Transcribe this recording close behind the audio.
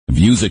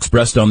views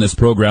expressed on this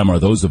program are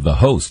those of the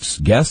hosts,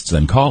 guests,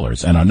 and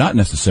callers, and are not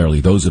necessarily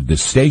those of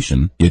this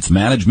station, its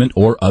management,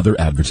 or other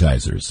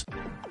advertisers.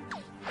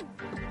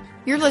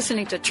 You're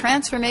listening to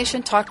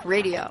Transformation Talk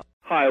Radio.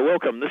 Hi,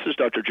 welcome. This is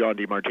Dr. John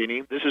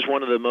DeMartini. This is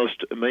one of the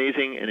most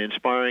amazing and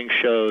inspiring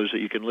shows that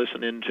you can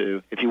listen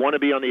into. If you want to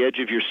be on the edge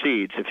of your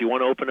seats, if you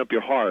want to open up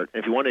your heart,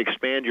 if you want to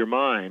expand your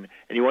mind,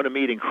 and you want to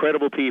meet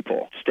incredible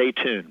people, stay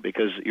tuned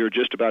because you're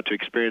just about to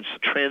experience a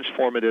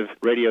transformative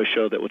radio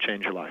show that will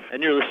change your life.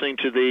 And you're listening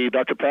to the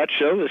Dr. Pat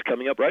Show that's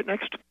coming up right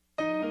next.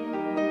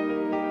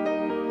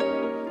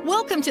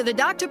 Welcome to the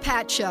Dr.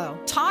 Pat Show.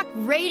 Talk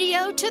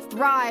radio to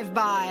thrive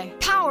by.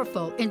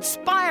 Powerful,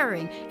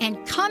 inspiring,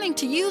 and coming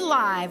to you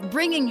live,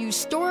 bringing you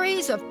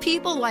stories of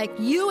people like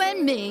you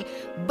and me,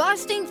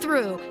 busting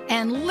through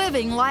and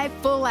living life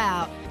full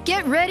out.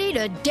 Get ready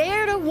to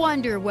dare to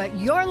wonder what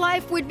your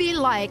life would be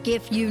like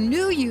if you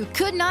knew you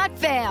could not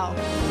fail.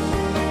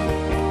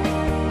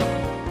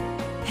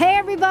 Hey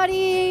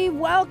everybody,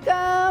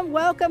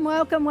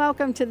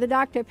 welcome to the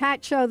Dr.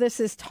 Pat Show.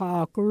 This is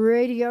Talk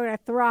Radio to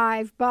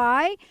Thrive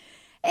By.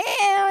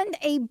 And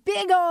a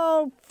big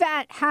old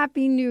fat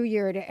Happy New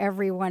Year to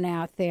everyone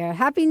out there.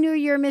 Happy New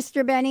Year,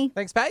 Mr. Benny.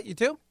 Thanks, Pat. You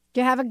too?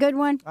 Did you have a good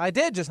one? I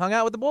did. Just hung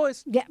out with the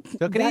boys. Yeah.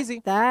 Took it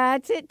easy.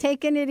 That's it.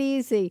 Taking it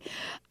easy.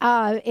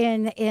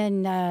 Taking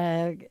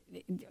it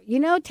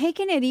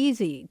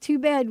easy. Too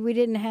bad we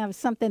didn't have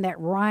something that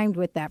rhymed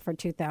with that for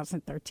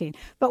 2013.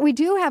 But we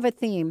do have a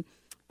theme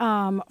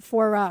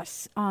for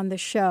us on the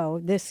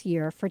show this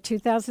year for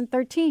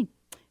 2013. You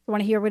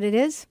want to hear what it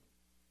is?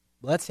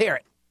 Let's hear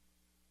it.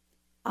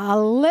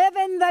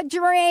 Living the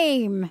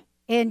dream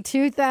in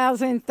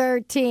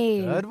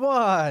 2013. Good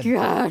one.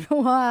 Good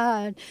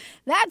one.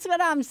 That's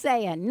what I'm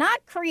saying.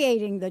 Not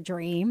creating the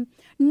dream,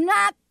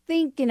 not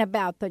thinking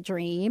about the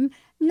dream,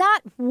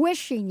 not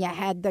wishing you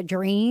had the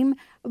dream,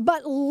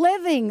 but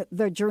living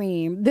the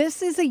dream.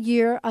 This is a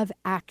year of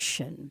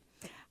action.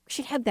 We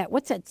should have that.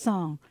 What's that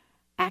song?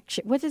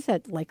 Action. What is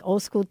that, like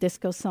old school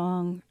disco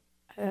song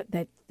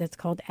that's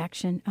called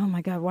Action? Oh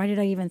my God, why did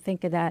I even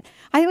think of that?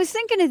 I was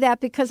thinking of that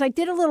because I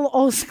did a little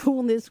old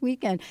school this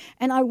weekend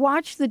and I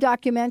watched the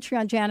documentary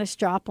on Janis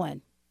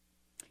Joplin.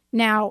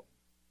 Now,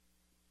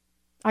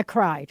 I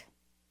cried.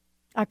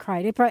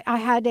 I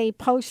had a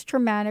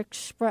post-traumatic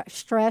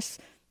stress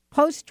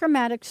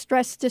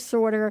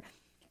disorder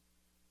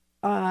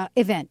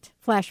event,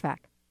 flashback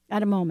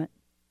at a moment.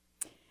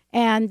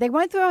 And they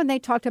went through and they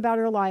talked about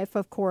her life,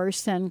 of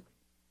course, and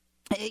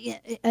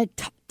a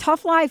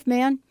tough life,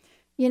 man,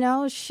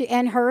 she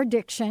and her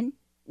addiction,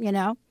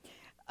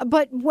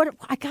 But what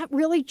I got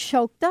really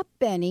choked up,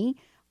 Benny,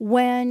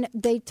 when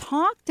they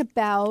talked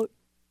about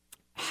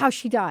how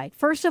she died.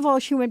 First of all,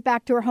 she went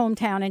back to her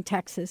hometown in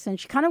Texas, and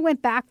she kind of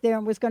went back there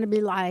and was going to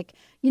be like,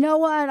 you know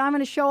what, I'm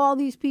going to show all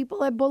these people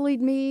that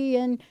bullied me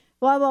and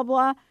blah, blah,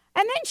 blah.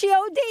 And then she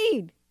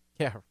OD'd.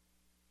 Yeah.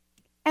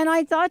 And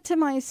I thought to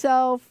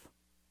myself,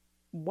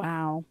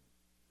 wow.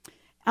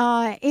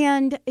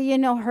 And,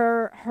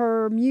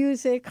 her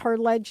music, her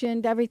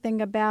legend,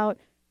 everything about,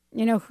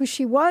 who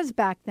she was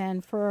back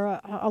then for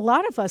a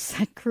lot of us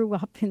that grew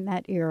up in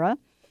that era.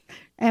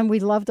 And we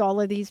loved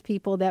all of these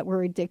people that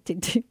were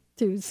addicted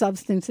to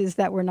substances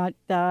that were not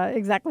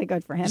exactly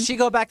good for him. Did she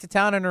go back to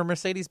town in her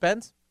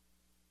Mercedes-Benz?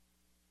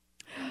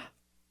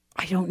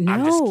 I don't know.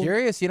 I'm just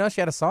curious. She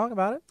had a song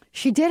about it.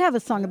 She did have a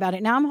song about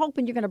it. Now I'm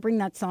hoping you're going to bring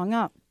that song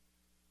up.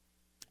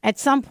 At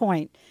some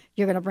point,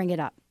 you're going to bring it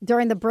up.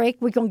 During the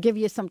break, we're going to give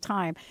you some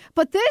time.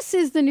 But this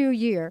is the new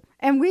year,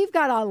 and we've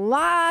got a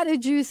lot of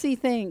juicy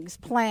things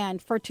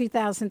planned for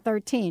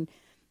 2013. Is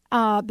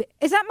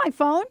that my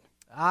phone?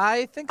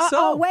 I think so.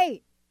 Oh,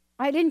 wait.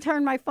 I didn't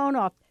turn my phone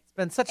off. It's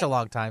been such a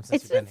long time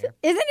since you've been here.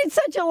 Isn't it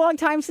such a long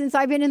time since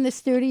I've been in the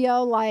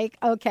studio? Like,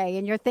 okay,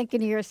 and you're thinking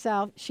to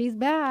yourself, she's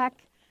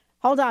back.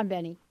 Hold on,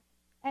 Benny.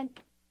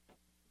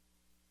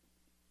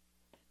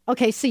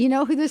 Okay, so you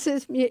know who this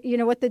is? You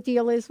know what the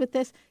deal is with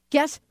this?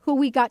 Guess who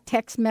we got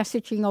text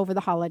messaging over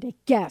the holiday?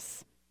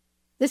 Guess.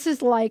 This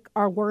is like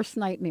our worst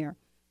nightmare.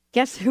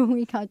 Guess who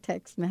we got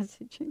text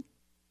messaging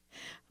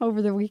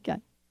over the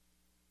weekend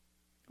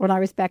when I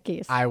was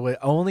Becky's? I would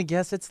only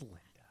guess it's Linda.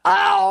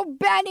 Oh,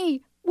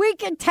 Benny, we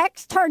can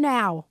text her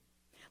now.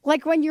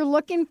 Like when you're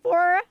looking for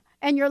her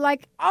and you're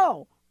like,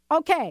 oh,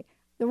 okay,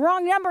 the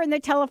wrong number in the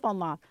telephone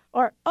log.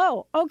 Or,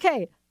 oh,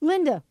 okay,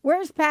 Linda,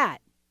 where's Pat?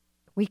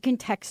 We can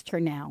text her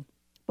now,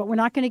 but we're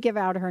not going to give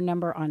out her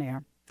number on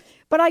air.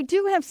 But I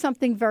do have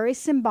something very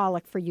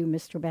symbolic for you,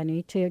 Mr.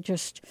 Benny, to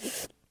just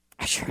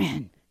usher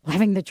in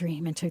living the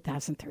dream in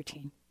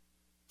 2013.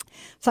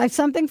 So I have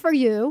something for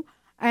you,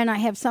 and I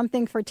have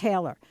something for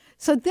Taylor.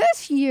 So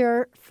this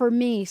year, for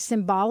me,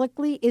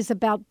 symbolically, is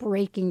about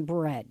breaking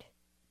bread.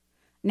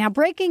 Now,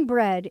 breaking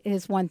bread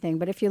is one thing,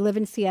 but if you live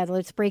in Seattle,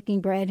 it's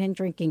breaking bread and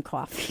drinking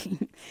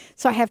coffee.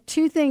 So I have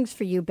two things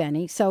for you,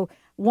 Benny. So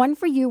one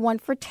for you, one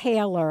for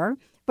Taylor,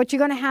 but you're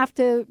going to have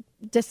to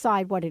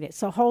decide what it is.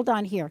 So hold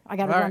on here. I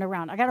got to run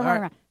around.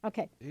 Around.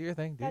 Okay. Do your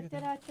thing.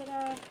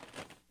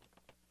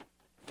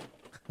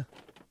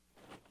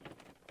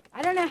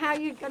 I don't know how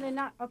you're going to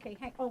not. Okay.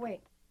 Oh,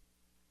 wait.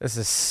 This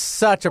is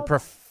such a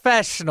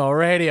professional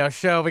radio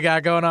show we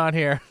got going on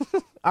here.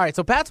 All right,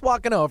 so Pat's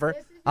walking over.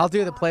 I'll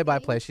do the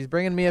play-by-play. She's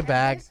bringing me a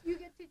bag. You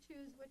get to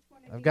choose which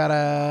one. I've got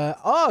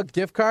a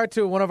gift card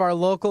to one of our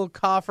local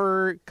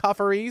cofferees.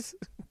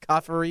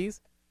 Coffery?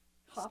 Is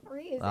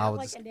that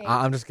like a name?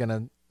 I'm just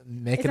gonna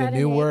make Is it a that a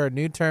new name? word,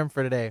 new term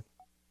for today.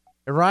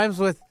 It rhymes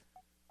with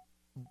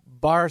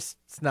bar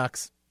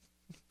snucks.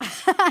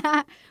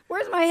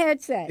 Where's my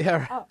headset?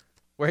 Yeah, Oh,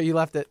 where you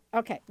left it.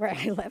 okay, where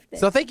I left it.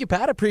 So thank you,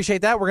 Pat.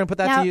 Appreciate that. We're gonna put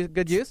that Now, to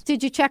good use.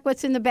 Did you check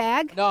what's in the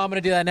bag? No, I'm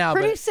gonna do that now.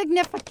 Pretty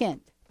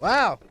significant.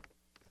 Wow,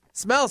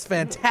 smells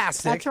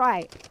fantastic. That's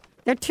right.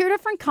 They're two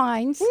different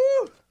kinds,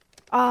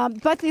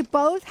 but they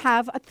both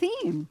have a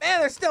theme. Man,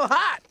 they're still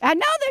hot. I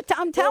know that.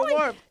 I'm Still telling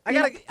warm.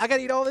 you. I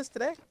gotta eat all this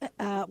today.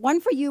 One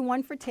for you,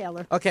 one for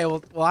Taylor. Okay,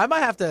 well, I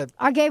might have to.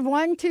 I gave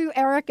one to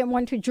Eric and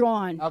one to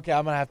John. Okay,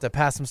 I'm gonna have to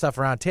pass some stuff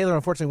around. Taylor,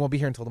 unfortunately, won't be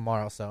here until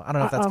tomorrow, so I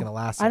don't know if that's gonna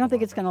last. I don't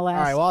think it's gonna last.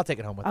 All right, well, I'll take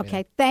it home with me.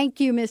 Okay, thank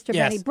you, Mr.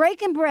 Yes. Benny.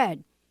 Breaking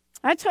bread.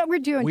 That's what we're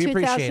doing. We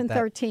appreciate that.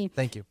 2013.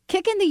 Thank you.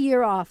 Kicking the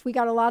year off. We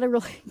got a lot of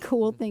really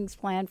cool things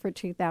planned for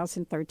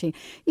 2013.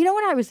 You know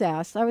what I was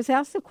asked? I was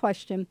asked the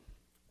question,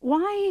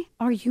 why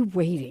are you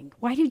waiting?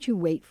 Why did you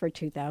wait for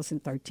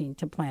 2013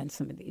 to plan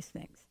some of these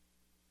things?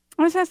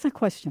 I was asked that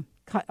question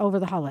over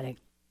the holiday.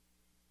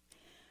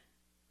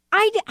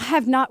 I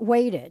have not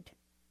waited.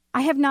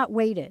 I have not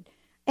waited.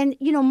 And,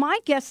 you know, my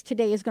guest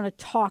today is going to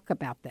talk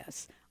about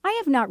this. I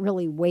have not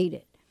really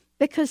waited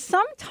because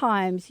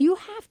sometimes you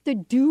have to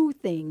do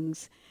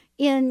things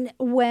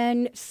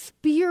when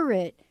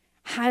spirit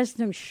has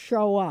them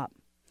show up.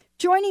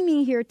 Joining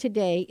me here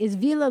today is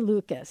Vila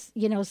Loukas,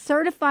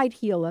 certified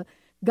healer,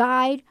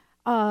 guide,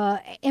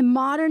 in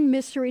modern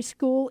mystery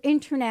school,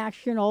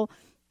 international,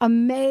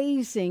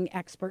 amazing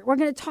expert. We're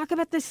going to talk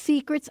about the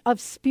secrets of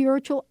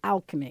spiritual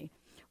alchemy.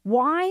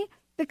 Why?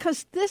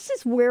 Because this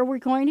is where we're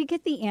going to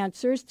get the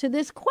answers to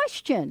this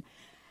question.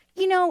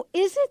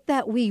 Is it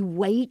that we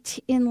wait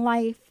in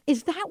life?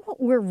 Is that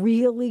what we're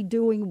really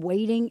doing,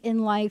 waiting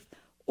in life?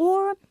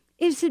 Or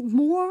is it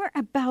more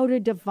about a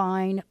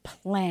divine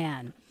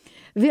plan?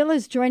 Vila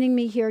is joining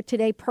me here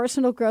today,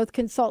 personal growth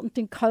consultant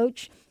and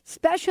coach,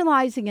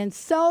 specializing in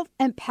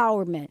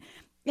self-empowerment.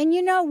 And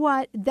you know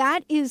what?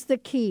 That is the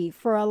key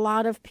for a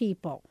lot of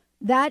people.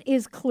 That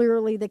is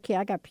clearly the key.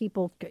 I got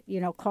people,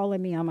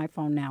 calling me on my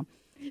phone now.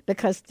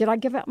 Because did I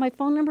give out my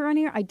phone number on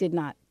here? I did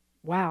not.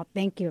 Wow,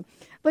 thank you.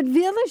 But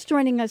Vila's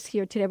joining us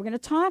here today. We're going to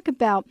talk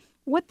about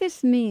what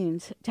this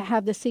means to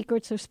have the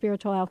secrets of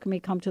spiritual alchemy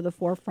come to the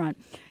forefront.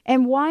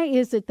 And why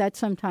is it that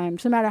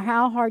sometimes, no matter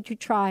how hard you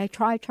try,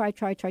 no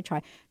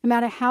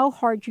matter how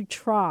hard you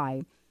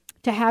try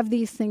to have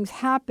these things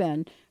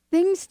happen,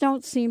 things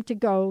don't seem to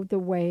go the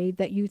way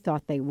that you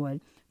thought they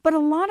would. But a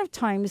lot of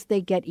times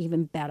they get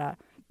even better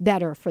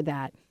for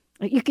that.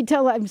 You can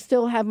tell I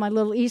still have my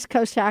little East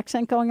Coast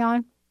accent going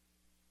on.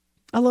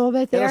 A little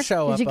bit there. It'll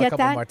show Did up you a get couple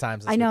that? more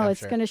times this I know week, I'm it's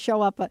sure. going to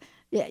show up.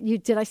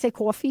 Did I say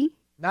coffee?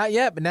 Not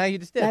yet, but now you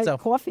just did. So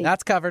coffee.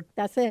 That's covered.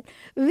 That's it.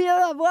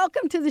 Vila,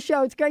 welcome to the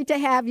show. It's great to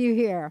have you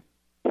here.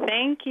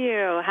 Thank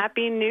you.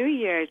 Happy New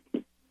Year.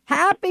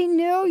 Happy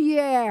New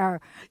Year.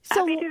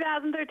 Happy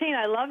 2013.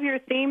 I love your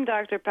theme,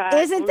 Dr. Pat.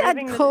 Isn't that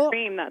Living cool? The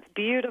dream. That's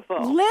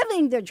beautiful.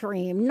 Living the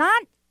dream,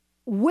 not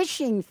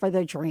wishing for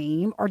the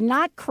dream or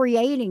not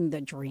creating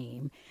the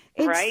dream.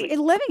 It's right.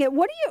 Living it.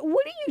 What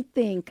do you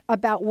think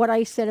about what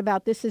I said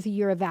about this is a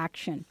year of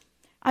action?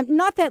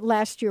 Not that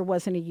last year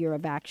wasn't a year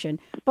of action,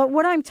 but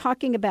what I'm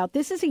talking about,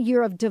 this is a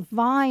year of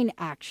divine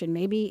action.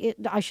 Maybe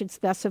I should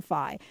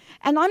specify.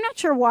 And I'm not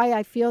sure why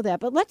I feel that,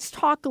 but let's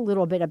talk a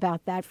little bit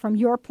about that from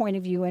your point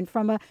of view and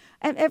from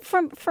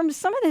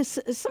some of this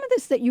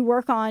that you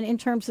work on in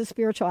terms of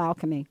spiritual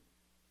alchemy.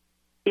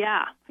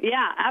 Yeah,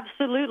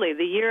 absolutely.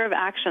 The year of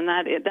action.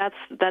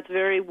 That's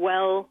very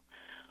well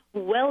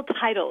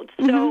titled.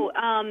 Mm-hmm. So,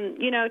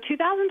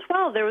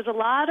 2012, there was a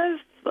lot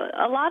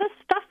of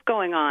stuff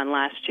going on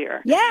last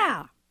year.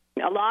 Yeah.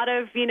 A lot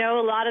of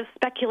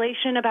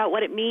speculation about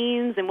what it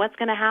means and what's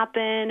going to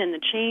happen and the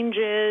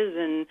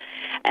changes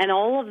and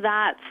all of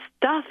that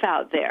stuff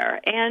out there.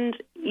 And,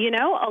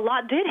 a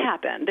lot did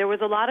happen. There was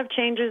a lot of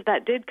changes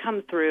that did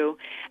come through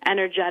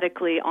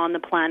energetically on the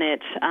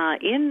planet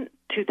in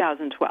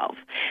 2012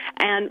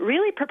 and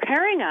really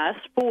preparing us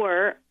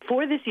for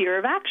this year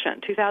of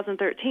action,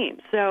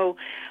 2013. So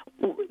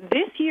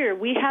this year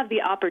we have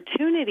the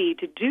opportunity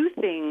to do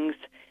things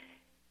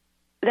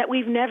that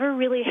we've never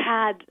really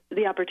had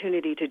the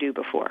opportunity to do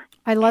before.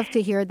 I love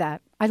to hear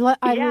that. I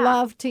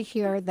love to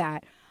hear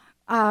that.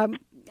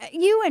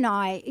 You and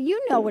I,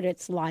 you know what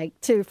it's like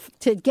to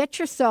get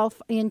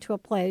yourself into a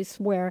place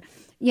where,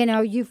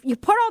 you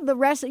put all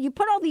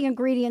the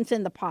ingredients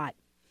in the pot.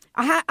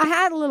 I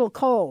had a little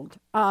cold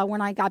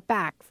when I got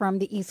back from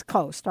the East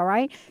Coast, all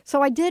right?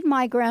 So I did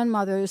my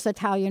grandmother's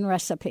Italian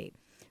recipe.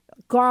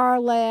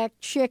 Garlic,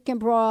 chicken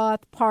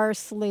broth,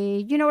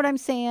 parsley, you know what I'm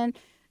saying?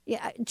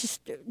 Yeah,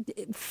 just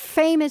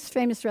famous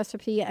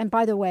recipe. And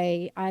by the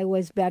way, I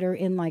was better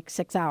in like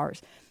 6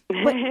 hours.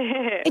 But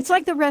it's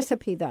like the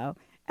recipe, though.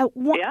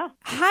 Yeah.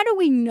 How do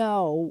we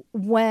know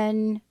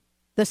when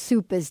the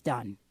soup is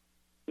done?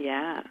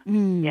 Yeah.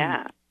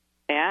 Yeah.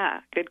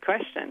 Good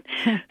question.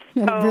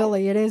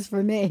 Really, it is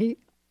for me.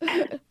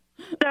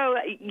 So,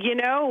 you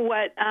know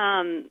what?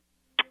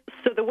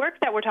 So the work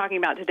that we're talking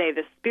about today,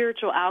 the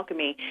spiritual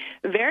alchemy,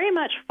 very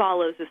much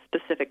follows a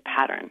specific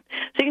pattern.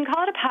 So you can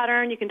call it a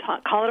pattern, you can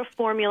call it a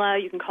formula,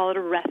 you can call it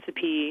a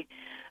recipe.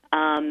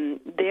 The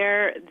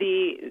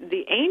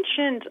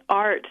ancient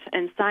art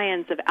and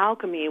science of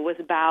alchemy was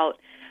about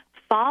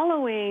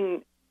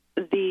following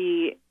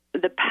the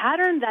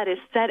pattern that is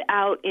set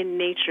out in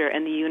nature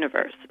and the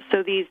universe.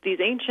 So these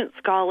ancient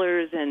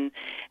scholars and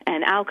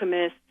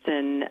alchemists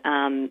and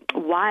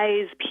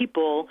wise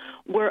people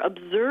were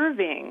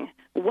observing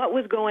what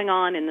was going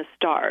on in the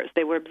stars.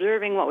 They were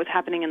observing what was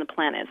happening in the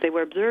planets. They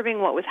were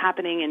observing what was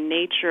happening in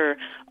nature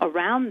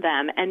around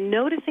them and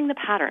noticing the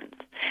patterns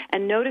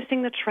and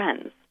noticing the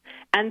trends.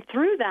 And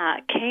through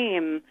that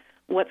came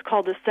what's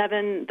called the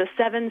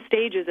seven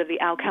stages of the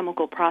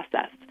alchemical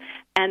process.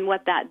 And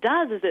what that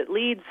does is it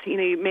leads,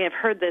 you may have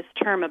heard this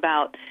term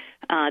about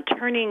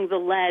turning the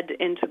lead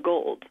into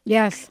gold.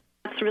 Yes.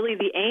 That's really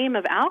the aim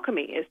of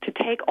alchemy, is to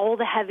take all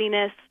the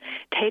heaviness,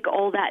 take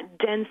all that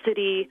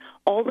density,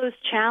 all those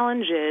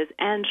challenges,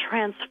 and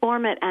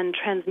transform it and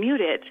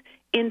transmute it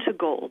into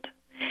gold.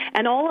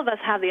 And all of us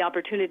have the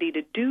opportunity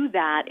to do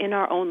that in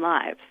our own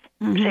lives.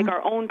 Mm-hmm. Take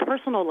our own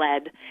personal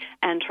lead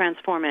and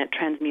transform it,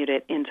 transmute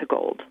it into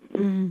gold.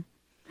 Mm-hmm.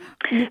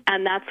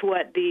 And that's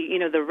what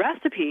the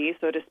recipe,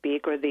 so to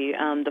speak, or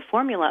the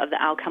formula of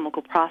the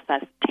alchemical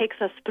process takes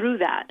us through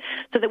that,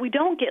 so that we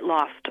don't get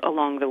lost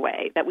along the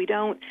way, that we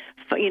don't,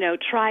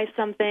 try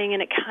something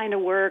and it kind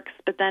of works,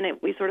 but then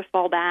we sort of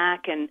fall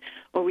back,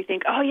 or we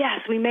think, oh yes,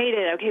 we made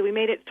it. Okay, we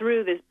made it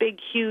through this big,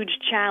 huge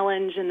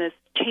challenge and this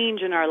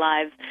change in our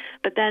lives,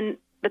 but then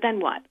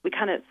what? We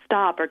kind of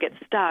stop or get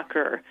stuck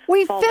or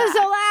we fall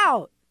fizzle back.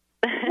 out.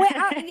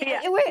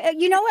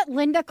 You know what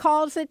Linda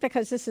calls it?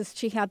 Because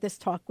she had this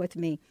talk with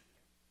me.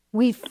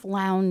 We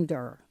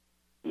flounder.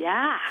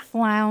 Yeah.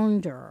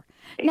 Flounder.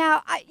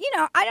 Now, I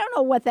don't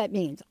know what that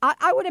means.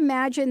 I would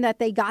imagine that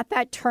they got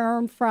that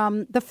term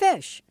from the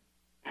fish.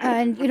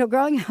 And,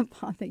 growing up,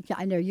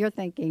 I know you're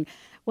thinking,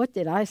 what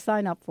did I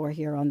sign up for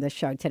here on this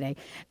show today?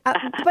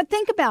 But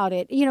think about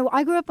it.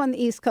 I grew up on the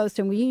East Coast,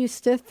 and we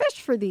used to fish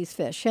for these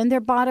fish, and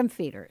they're bottom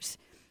feeders.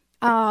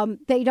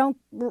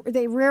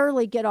 They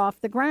rarely get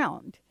off the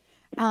ground.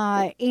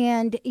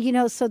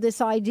 So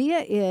this idea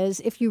is,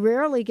 if you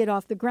rarely get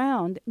off the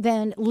ground,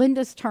 then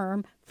Linda's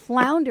term,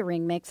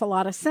 floundering, makes a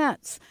lot of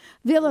sense.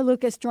 Vila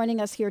Loukas joining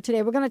us here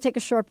today. We're going to take a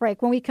short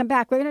break. When we come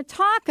back, we're going to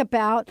talk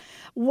about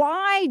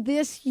why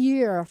this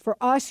year, for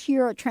us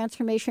here at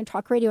Transformation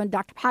Talk Radio and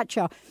Dr. Pat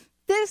Show,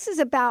 this is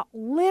about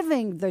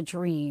living the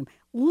dream.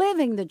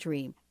 Living the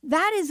dream.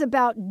 That is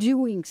about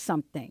doing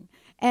something.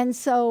 And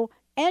so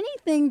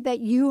anything that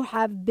you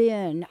have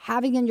been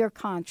having in your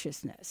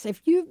consciousness,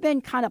 if you've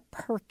been kind of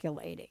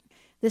percolating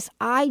this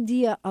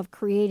idea of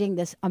creating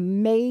this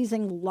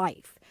amazing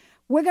life,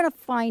 we're going to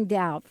find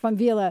out from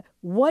Vila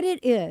what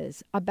it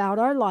is about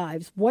our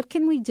lives. What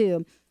can we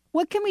do?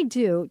 What can we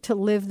do to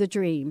live the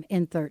dream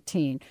in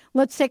 13?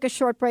 Let's take a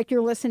short break.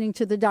 You're listening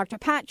to the Dr.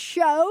 Pat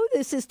Show.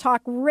 This is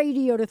Talk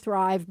Radio to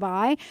Thrive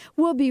By.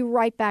 We'll be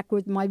right back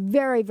with my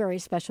very, very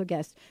special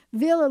guest,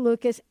 Vila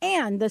Loukas,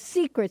 and the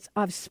secrets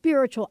of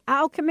spiritual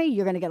alchemy.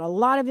 You're going to get a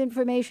lot of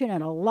information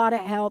and a lot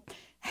of help.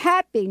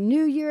 Happy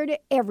New Year to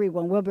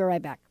everyone. We'll be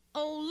right back.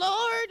 Oh,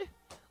 Lord,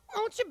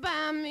 won't you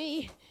buy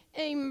me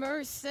a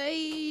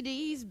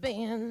Mercedes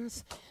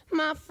Benz?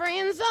 My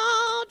friends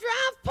all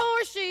drive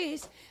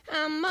Porsches.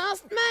 I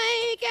must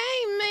make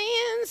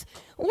amends.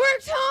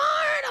 Worked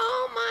hard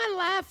all my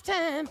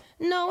lifetime.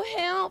 No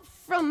help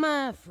from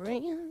my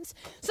friends.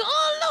 So,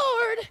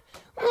 oh Lord,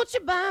 won't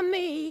you buy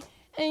me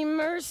a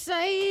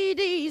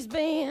Mercedes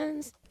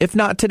Benz? If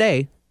not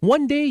today,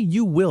 one day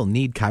you will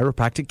need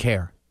chiropractic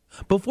care.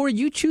 Before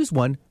you choose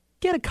one,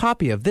 get a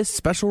copy of this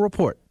special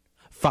report.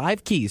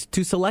 5 keys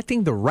to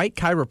selecting the right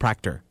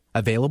chiropractor.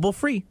 Available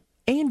free.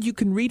 And you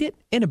can read it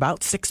in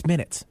about 6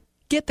 minutes.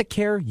 Get the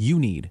care you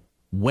need,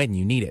 when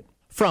you need it,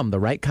 from the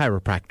right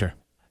chiropractor.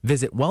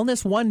 Visit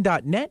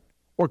wellness1.net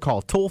or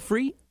call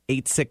toll-free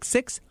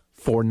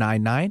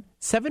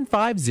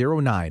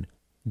 866-499-7509.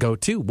 Go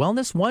to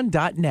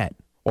wellness1.net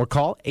or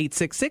call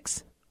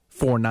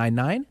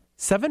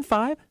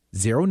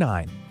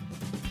 866-499-7509.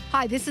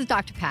 Hi, this is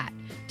Dr. Pat.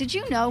 Did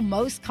you know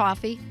most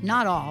coffee,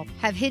 not all,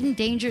 have hidden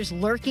dangers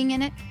lurking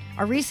in it?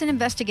 A recent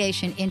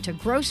investigation into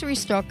grocery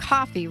store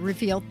coffee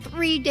revealed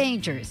 3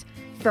 dangers.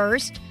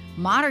 First,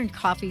 modern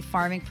coffee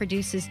farming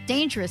produces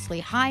dangerously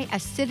high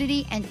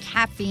acidity and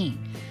caffeine.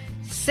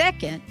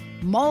 Second,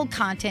 mold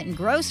content in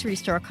grocery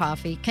store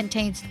coffee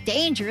contains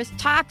dangerous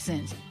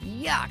toxins.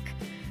 Yuck.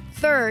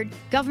 Third,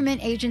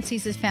 government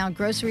agencies have found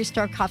grocery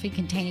store coffee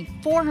containing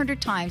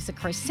 400 times the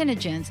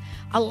carcinogens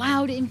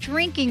allowed in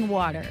drinking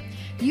water.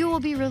 You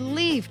will be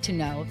relieved to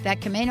know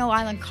that Camino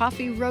Island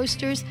Coffee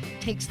Roasters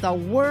takes the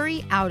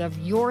worry out of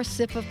your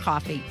sip of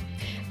coffee.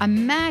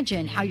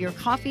 Imagine how your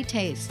coffee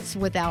tastes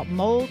without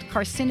mold,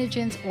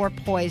 carcinogens, or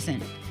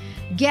poison.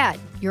 Get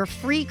your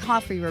free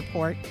coffee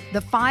report,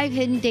 The 5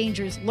 Hidden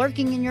Dangers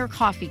Lurking in Your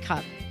Coffee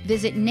Cup.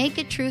 Visit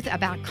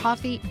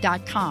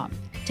nakedtruthaboutcoffee.com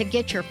to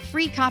get your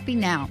free copy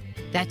now.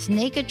 That's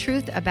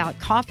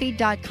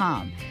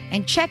nakedtruthaboutcoffee.com.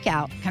 And check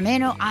out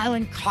Camano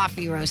Island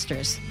Coffee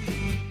Roasters.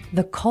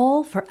 The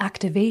call for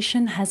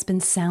activation has been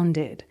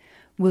sounded.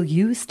 Will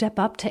you step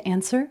up to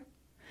answer?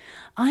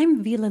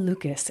 I'm Vila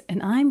Loukas,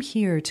 and I'm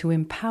here to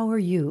empower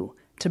you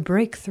to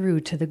break through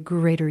to the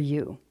greater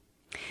you.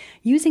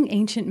 Using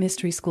ancient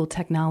mystery school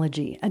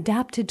technology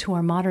adapted to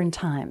our modern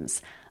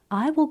times,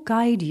 I will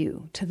guide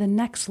you to the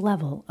next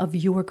level of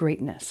your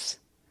greatness.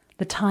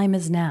 The time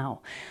is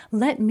now.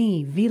 Let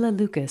me, Vila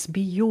Loukas,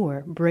 be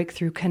your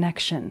breakthrough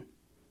connection.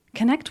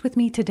 Connect with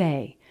me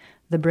today,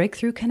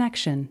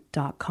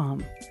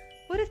 thebreakthroughconnection.com.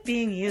 What if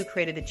being you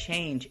created the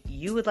change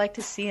you would like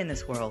to see in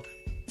this world?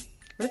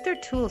 What if there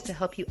are tools to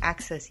help you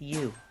access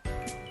you?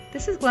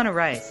 This is Glenna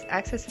Rice,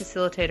 Access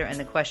Facilitator and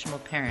the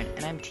Questionable Parent,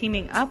 and I'm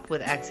teaming up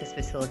with Access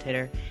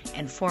Facilitator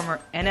and former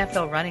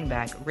NFL running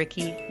back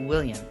Ricky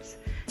Williams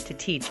to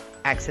teach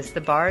Access the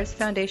Bars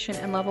Foundation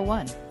and Level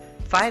 1.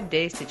 5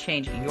 days to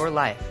change your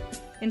life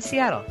in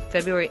Seattle,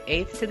 February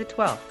 8th to the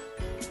 12th.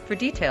 For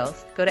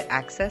details, go to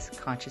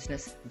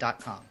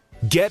accessconsciousness.com.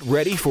 Get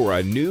ready for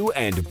a new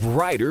and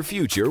brighter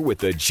future with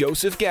the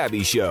Joseph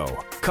Gabby Show.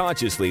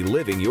 Consciously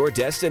living your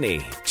destiny.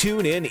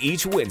 Tune in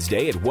each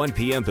Wednesday at 1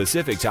 p.m.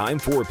 Pacific Time,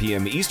 4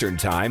 p.m. Eastern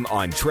Time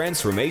on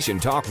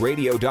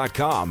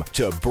TransformationTalkRadio.com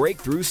to break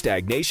through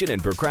stagnation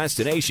and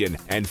procrastination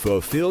and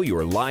fulfill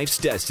your life's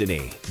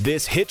destiny.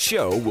 This hit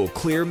show will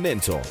clear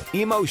mental,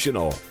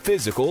 emotional,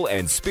 physical,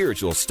 and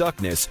spiritual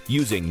stuckness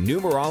using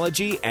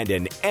numerology and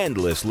an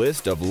endless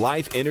list of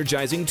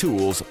life-energizing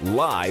tools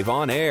live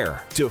on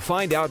air. To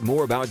find out more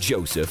about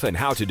Joseph and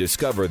how to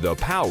discover the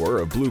power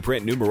of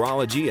blueprint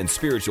numerology and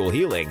spiritual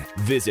healing,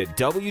 visit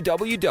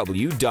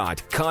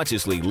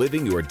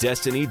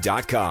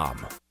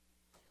www.consciouslylivingyourdestiny.com.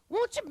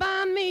 Won't you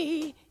buy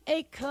me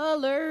a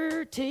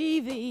color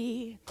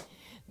TV?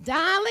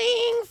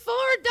 Dialing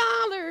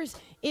 $4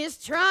 is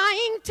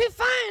trying to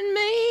find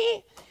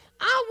me.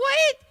 I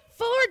wait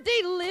for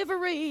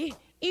delivery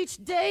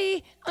each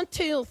day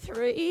until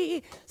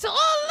 3. So,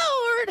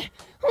 oh Lord,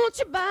 won't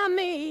you buy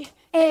me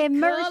a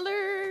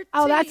color TV?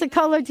 Oh, that's a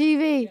color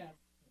TV.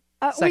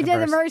 We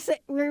did verse. the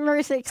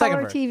Mercy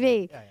color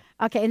TV. Yeah.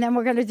 Okay, and then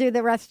we're going to do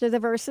the rest of the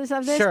verses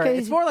of this. Sure,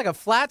 it's more like a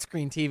flat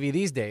screen TV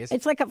these days.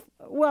 It's like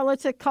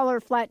it's a color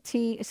flat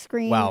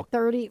screen. Wow.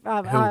 30.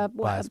 Who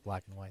buys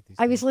black and white these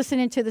days? I was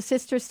listening to the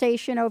sister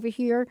station over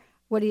here.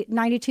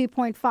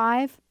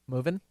 92.5.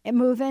 Moving,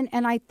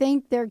 and I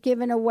think they're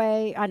giving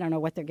away, I don't know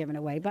what they're giving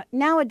away, but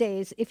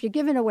nowadays, if you're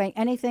giving away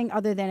anything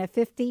other than a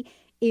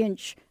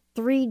 50-inch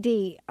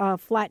 3D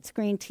flat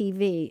screen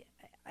TV,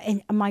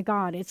 and oh my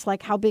God, it's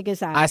like, how big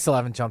is that? I still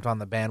haven't jumped on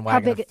the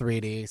bandwagon of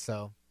 3D,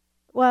 so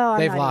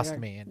they've lost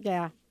me.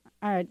 Yeah.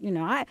 All right, you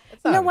know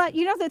what?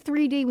 You know the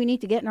 3D we need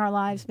to get in our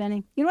lives,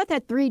 Benny? You know what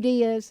that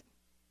 3D is?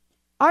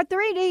 Our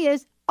 3D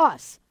is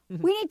us.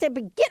 We need to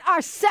get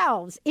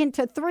ourselves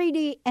into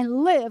 3D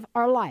and live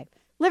our life.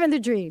 Living the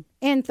dream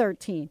in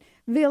 13.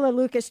 Vila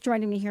Loukas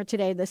joining me here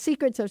today. The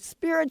secrets of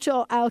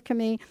spiritual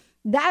alchemy.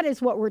 That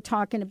is what we're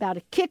talking about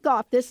to kick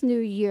off this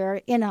new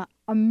year in an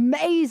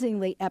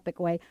amazingly epic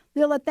way.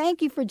 Vila,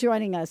 thank you for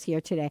joining us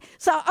here today.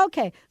 So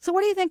what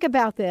do you think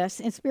about this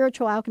in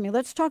spiritual alchemy?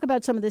 Let's talk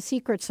about some of the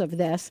secrets of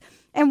this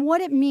and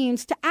what it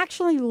means to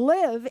actually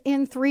live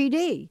in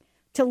 3D,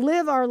 to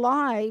live our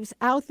lives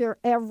out there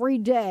every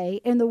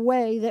day in the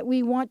way that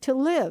we want to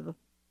live.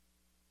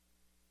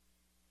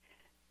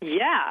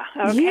 Yeah.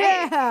 Okay.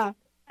 Yeah.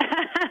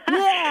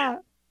 Yeah.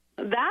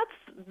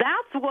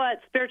 That's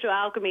what spiritual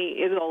alchemy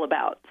is all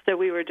about. So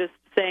we were just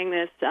saying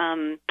this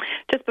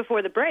just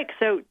before the break.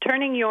 So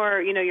turning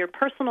your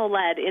personal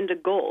lead into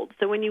gold.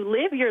 So when you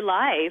live your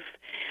life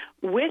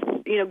with,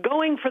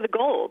 going for the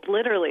gold,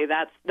 literally,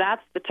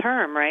 that's the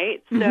term,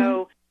 right? Mm-hmm.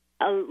 So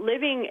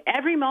living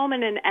every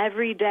moment and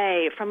every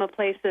day from a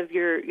place of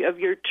your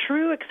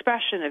true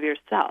expression of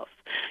yourself,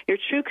 your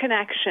true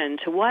connection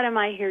to what am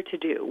I here to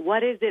do?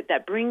 What is it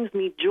that brings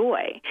me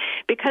joy?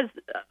 Because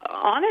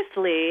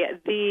honestly,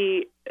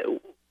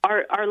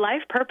 our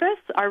life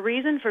purpose, our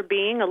reason for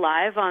being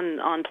alive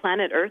on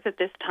planet Earth at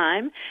this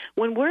time,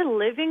 when we're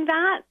living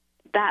that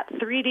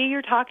 3D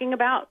you're talking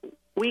about,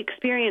 we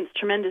experience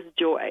tremendous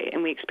joy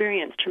and we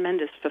experience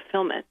tremendous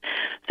fulfillment.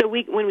 So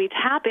when we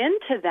tap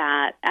into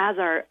that as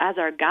our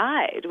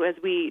guide, as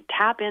we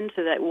tap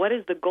into that, what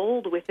is the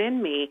gold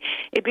within me,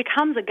 it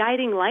becomes a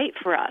guiding light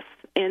for us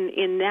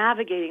in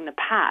navigating the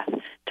path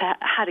to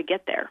how to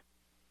get there.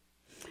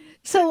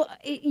 So,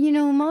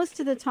 most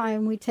of the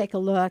time we take a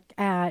look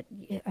at,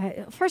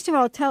 first of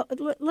all,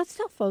 let's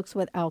tell folks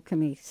what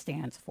alchemy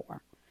stands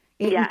for,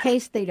 in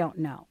case they don't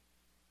know.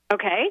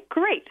 Okay,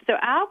 great. So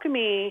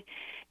alchemy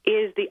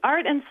is the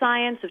art and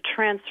science of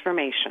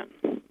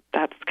transformation.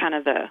 That's kind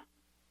of the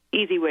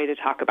easy way to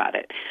talk about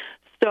it.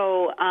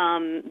 So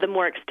the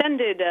more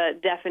extended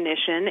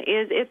definition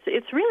is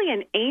it's really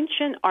an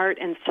ancient art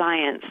and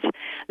science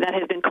that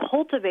has been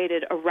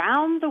cultivated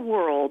around the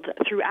world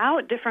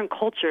throughout different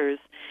cultures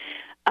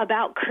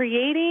about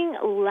creating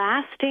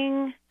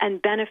lasting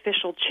and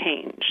beneficial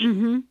change.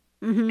 Mm-hmm.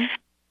 Mm-hmm.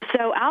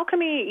 So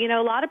alchemy,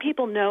 a lot of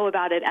people know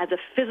about it as a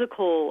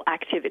physical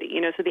activity,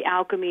 so the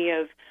alchemy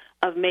of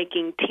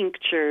making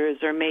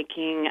tinctures or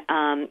making,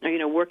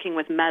 working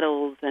with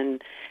metals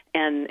and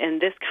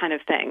this kind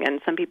of thing. And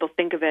some people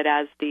think of it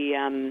as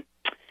the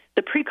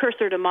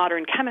precursor to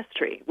modern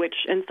chemistry, which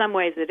in some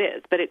ways it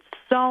is, but it's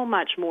so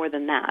much more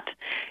than that.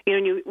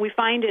 We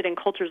find it in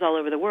cultures all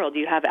over the world.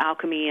 You have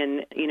alchemy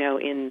in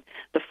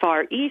the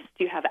Far East.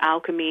 You have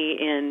alchemy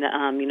in,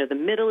 the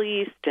Middle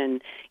East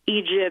and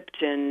Egypt,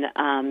 and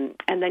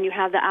then you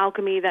have the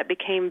alchemy that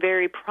became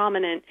very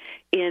prominent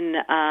in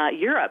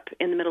Europe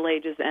in the Middle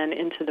Ages and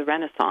into the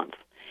Renaissance.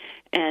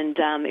 And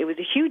it was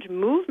a huge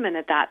movement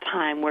at that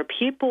time where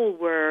people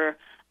were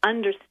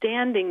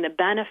understanding the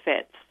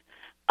benefits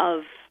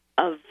of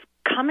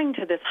coming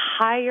to this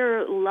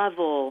higher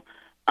level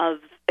of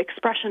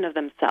expression of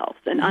themselves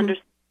and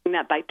understanding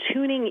that by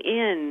tuning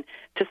in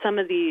to some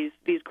of these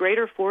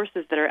greater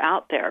forces that are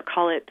out there,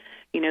 call it,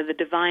 the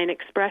divine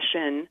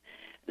expression,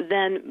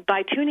 then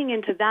by tuning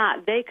into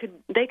that, they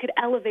could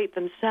elevate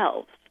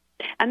themselves.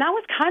 And that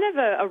was kind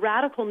of a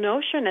radical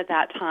notion at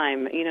that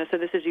time, so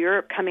this is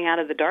Europe coming out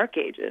of the Dark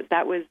Ages.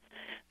 That was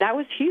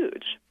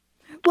huge.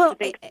 Well,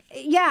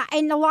 yeah,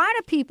 and a lot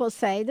of people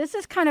say, this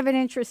is kind of an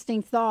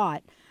interesting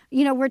thought,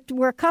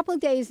 we're a couple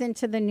of days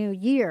into the new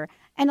year,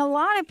 and a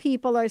lot of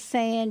people are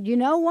saying, you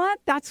know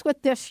what, that's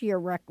what this year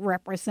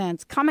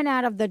represents, coming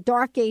out of the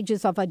Dark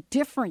Ages of a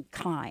different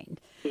kind.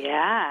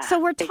 Yeah. So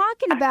we're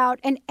talking about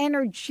an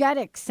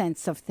energetic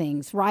sense of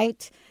things,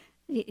 right?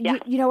 Yeah.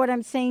 You know what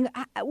I'm saying?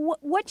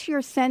 What's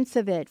your sense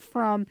of it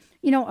from,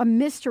 a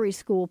mystery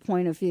school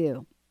point of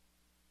view?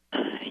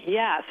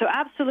 Yeah, so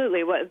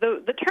absolutely.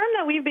 The term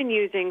that we've been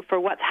using for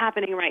what's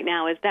happening right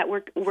now is that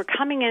we're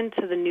coming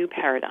into the new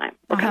paradigm.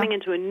 We're coming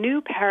into a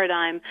new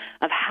paradigm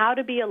of how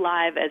to be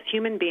alive as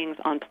human beings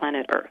on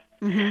planet Earth.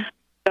 Mm-hmm.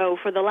 So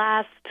for the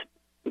last,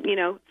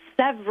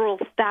 several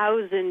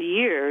thousand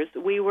years,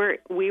 we were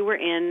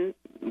in,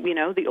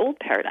 the old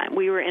paradigm.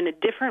 We were in a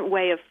different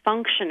way of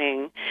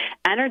functioning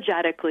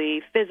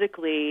energetically,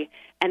 physically,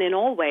 and in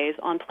all ways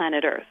on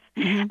planet Earth.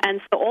 Mm-hmm.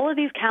 And so all of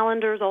these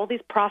calendars, all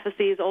these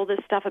prophecies, all this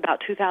stuff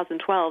about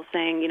 2012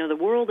 saying, the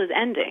world is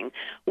ending.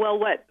 Well,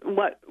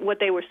 what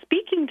they were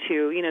speaking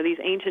to, these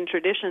ancient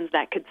traditions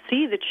that could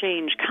see the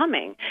change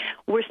coming,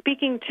 were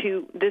speaking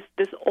to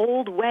this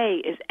old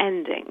way is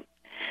ending.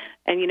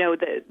 And,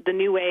 the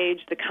new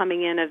age, the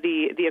coming in of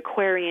the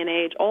Aquarian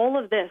age,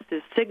 all of this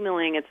is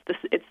signaling it's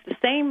the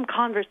same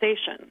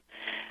conversation.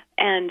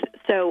 And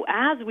so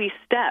as we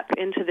step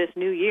into this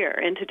new year,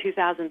 into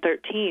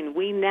 2013,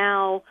 we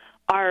now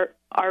are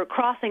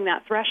crossing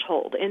that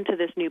threshold into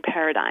this new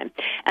paradigm.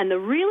 And the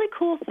really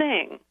cool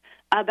thing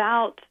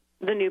about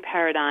the new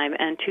paradigm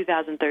and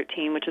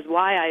 2013, which is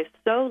why I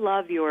so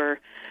love your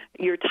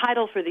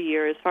title for the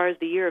year as far as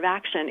the year of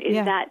action,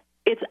 is that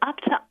it's up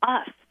to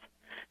us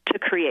to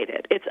create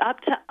it. It's up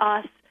to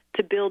us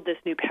to build this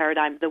new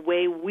paradigm the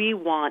way we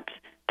want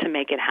to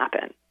make it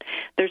happen.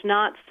 There's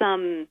not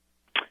some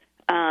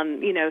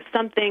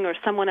something or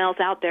someone else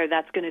out there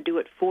that's going to do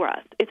it for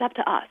us. It's up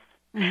to us.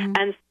 Mm-hmm.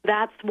 And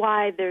that's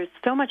why there's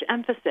so much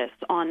emphasis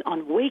on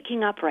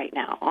waking up right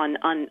now, on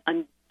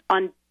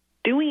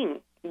doing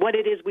what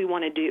it is we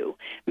want to do,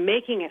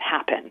 making it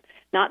happen,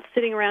 not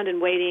sitting around and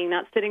waiting,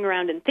 not sitting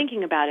around and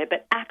thinking about it,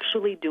 but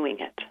actually doing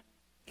it.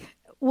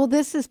 Well,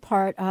 this is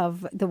part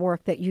of the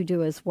work that you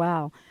do as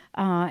well.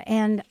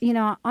 And,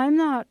 I'm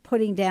not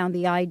putting down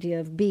the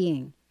idea of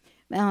being.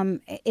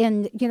 And,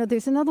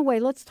 there's another way.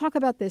 Let's talk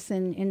about this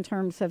in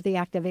terms of the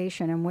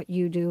activation and what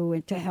you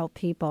do to help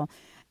people.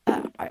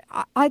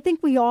 I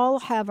think we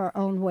all have our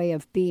own way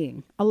of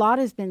being. A lot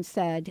has been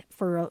said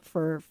for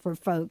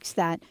folks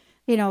that,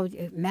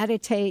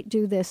 meditate,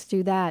 do this,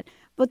 do that.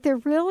 But there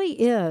really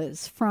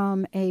is,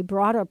 from a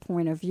broader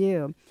point of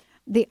view,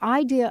 the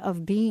idea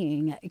of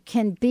being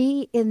can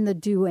be in the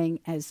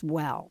doing as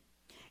well.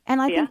 And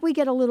I think we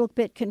get a little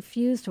bit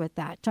confused with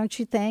that, don't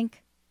you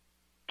think?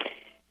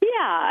 Yeah,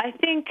 I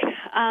think,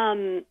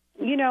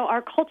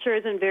 our culture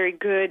isn't very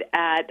good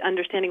at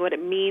understanding what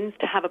it means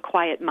to have a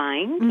quiet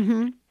mind.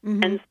 Mm-hmm.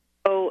 Mm-hmm. And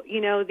so,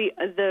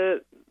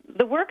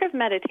 the work of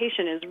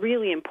meditation is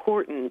really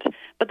important,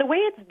 but the way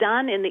it's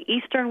done in the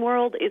Eastern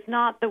world is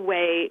not the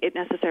way it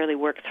necessarily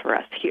works for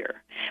us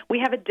here. We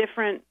have a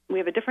different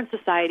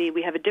society,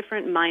 we have a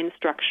different mind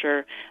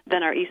structure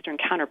than our Eastern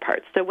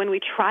counterparts. So when we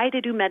try to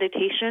do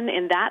meditation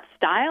in that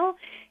style,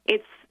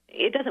 it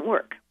doesn't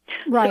work.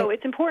 Right. So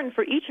it's important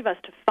for each of us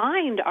to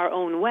find our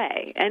own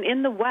way. And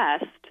in the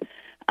West,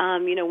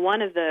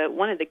 one of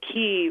the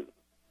key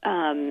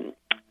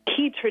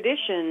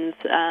traditions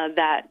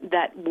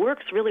that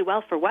works really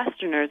well for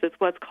Westerners is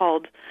what's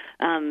called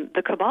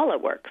the Kabbalah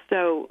work.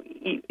 So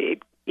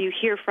you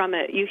hear from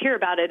it. You hear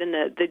about it in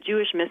the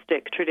Jewish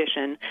mystic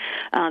tradition.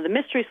 The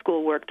mystery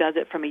school work does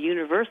it from a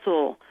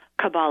universal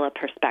Kabbalah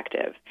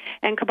perspective.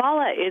 And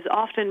Kabbalah is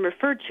often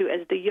referred to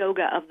as the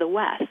yoga of the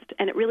West,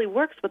 and it really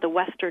works with the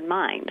Western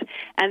mind.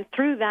 And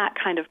through that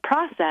kind of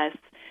process,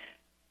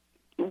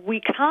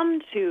 we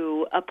come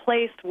to a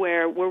place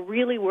where we're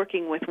really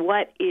working with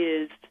what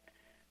is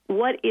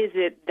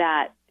it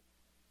that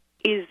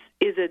is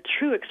a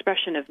true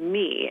expression of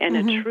me and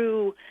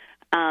a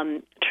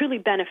truly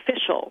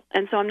beneficial.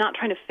 And so I'm not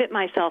trying to fit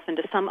myself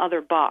into some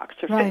other box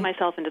or fit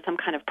myself into some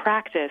kind of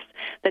practice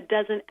that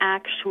doesn't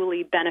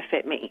actually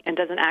benefit me and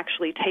doesn't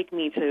actually take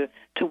me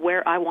to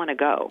where I want to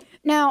go.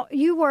 Now,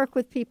 you work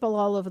with people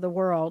all over the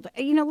world.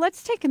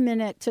 Let's take a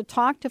minute to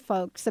talk to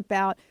folks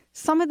about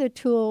some of the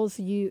tools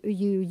you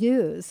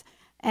use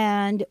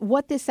and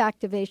what this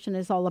activation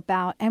is all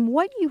about and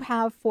what you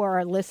have for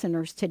our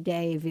listeners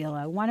today,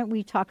 Vila. Why don't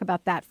we talk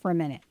about that for a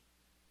minute?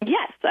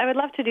 Yes, I would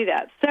love to do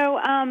that. So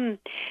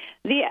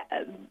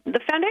the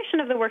foundation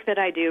of the work that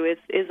I do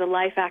is a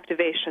life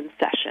activation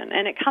session,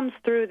 and it comes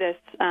through this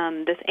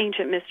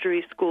ancient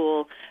mystery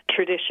school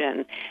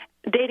tradition,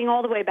 dating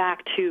all the way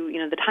back to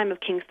the time of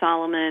King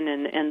Solomon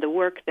and the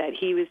work that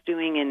he was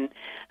doing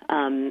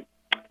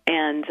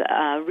and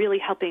really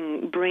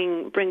helping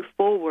bring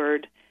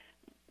forward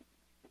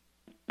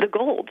the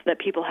gold that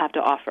people have to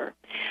offer.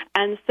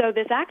 And so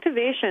this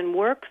activation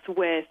works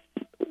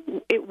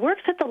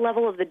at the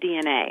level of the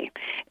DNA.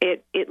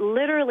 It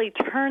literally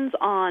turns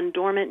on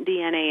dormant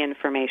DNA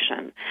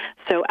information.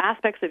 So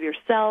aspects of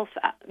yourself,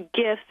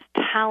 gifts,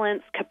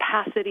 talents,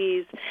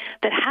 capacities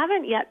that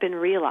haven't yet been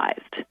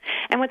realized.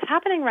 And what's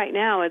happening right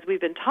now, as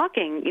we've been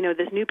talking,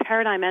 this new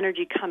paradigm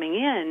energy coming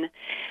in,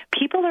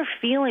 people are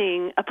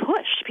feeling a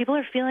push. People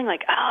are feeling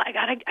like, I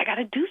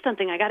gotta do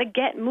something. I gotta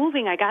get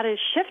moving. I gotta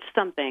shift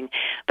something.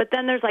 But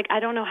then there's I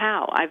don't know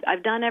how.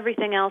 I've done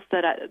everything else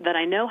that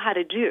I know how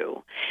to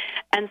do.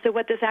 And so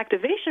what this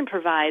activation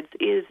provides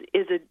is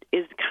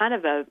kind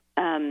of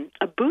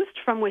a boost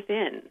from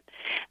within.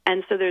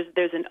 And so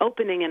there's an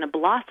opening and a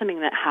blossoming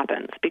that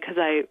happens because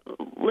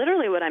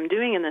what I'm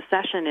doing in this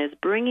session is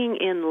bringing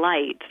in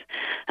light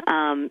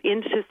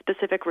into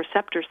specific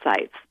receptor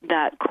sites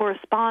that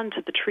correspond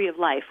to the tree of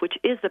life, which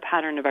is the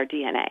pattern of our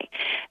DNA.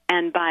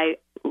 And by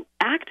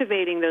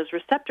activating those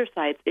receptor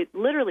sites, it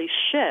literally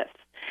shifts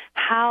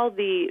how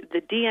the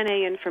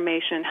DNA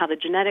information, how the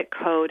genetic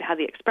code, how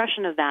the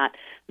expression of that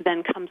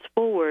then comes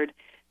forward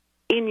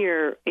in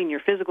your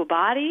physical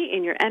body,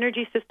 in your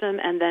energy system,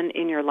 and then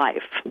in your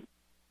life.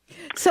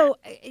 So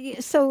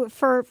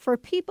for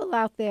people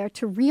out there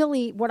to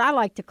really, what I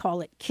like to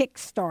call it,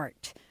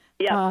 kickstart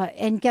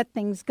and get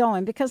things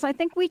going, because I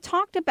think we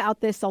talked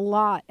about this a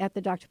lot at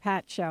the Dr.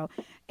 Pat Show,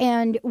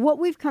 and what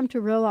we've come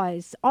to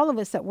realize, all of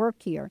us that work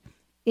here,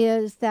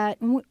 is that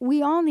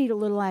we all need a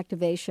little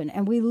activation,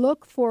 and we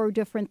look for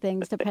different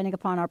things depending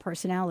upon our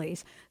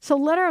personalities. So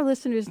let our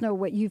listeners know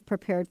what you've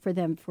prepared for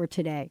them for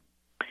today.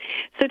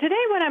 So today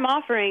what I'm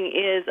offering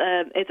is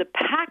a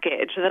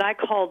package that I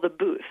call the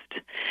Boost,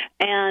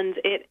 and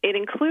it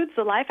includes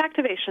the life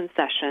activation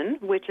session,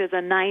 which is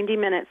a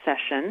 90-minute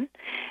session,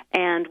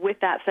 and with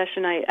that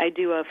session I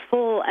do a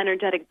full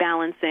energetic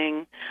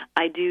balancing.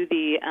 I do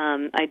the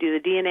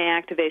DNA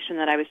activation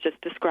that I was just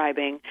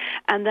describing,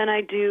 and then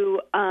I do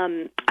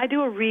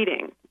a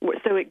reading,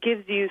 so it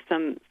gives you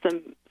some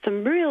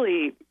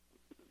really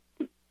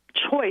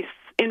choice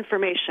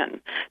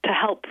information to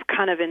help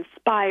kind of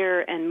inspire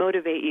and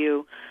motivate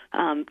you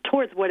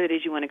towards what it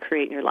is you want to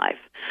create in your life.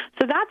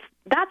 So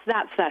that's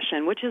that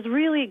session, which is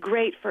really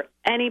great for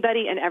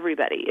anybody and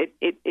everybody.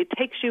 It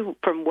takes you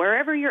from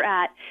wherever you're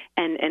at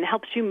and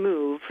helps you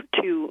move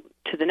to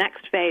the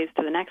next phase,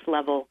 to the next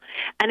level.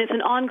 And it's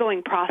an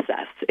ongoing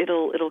process.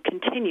 It'll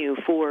continue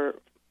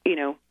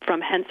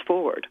from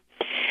henceforward.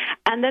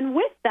 And then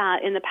with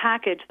that, in the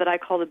package that I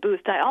call the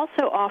Boost, I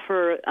also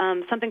offer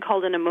something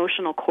called an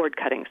emotional cord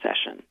cutting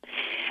session.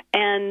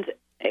 And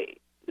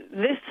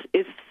this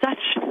is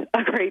such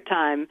a great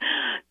time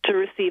to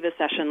receive a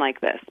session like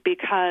this,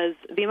 because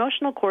the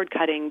emotional cord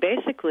cutting,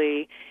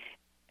 basically,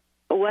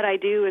 what I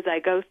do is I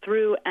go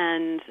through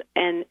and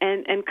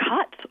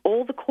cut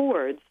all the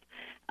cords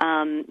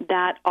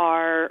that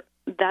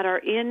are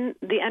in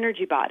the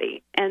energy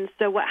body. And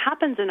so what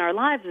happens in our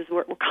lives is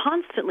we're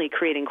constantly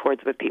creating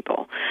cords with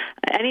people.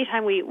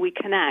 Anytime we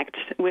connect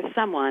with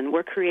someone,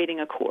 we're creating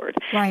a cord.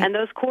 Right. And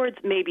those cords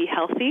may be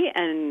healthy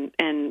and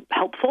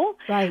helpful.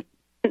 Right.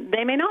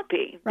 They may not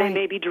be. Right. They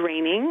may be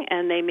draining,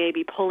 and they may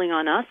be pulling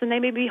on us, and they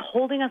may be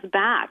holding us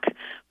back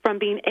from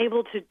being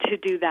able to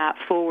do that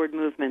forward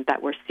movement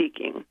that we're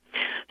seeking.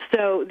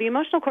 So the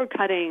emotional cord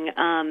cutting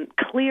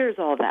clears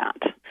all that,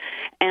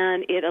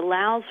 and it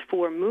allows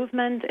for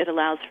movement. It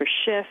allows for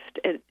shift.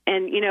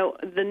 And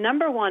the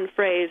number one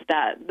phrase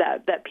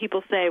that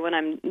people say when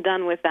I'm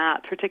done with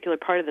that particular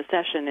part of the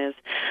session is,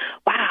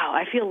 "Wow,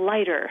 I feel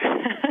lighter."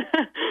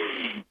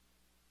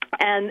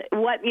 And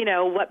what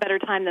better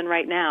time than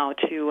right now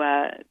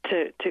to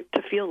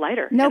feel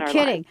lighter? No in our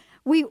kidding. lives.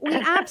 We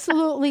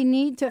absolutely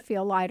need to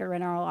feel lighter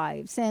in our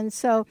lives. And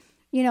so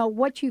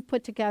what you've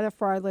put together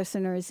for our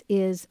listeners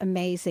is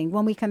amazing.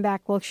 When we come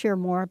back, we'll share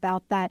more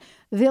about that.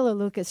 Vila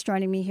Loukas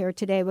joining me here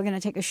today. We're going to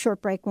take a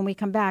short break. When we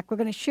come back, we're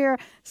going to share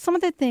some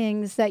of the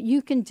things that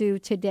you can do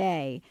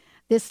today.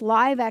 This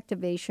live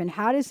activation,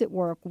 how does it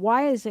work?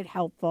 Why is it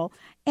helpful?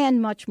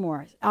 And much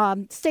more.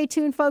 Stay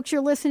tuned, folks.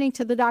 You're listening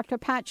to the Dr.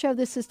 Pat Show.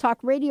 This is Talk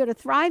Radio to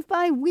Thrive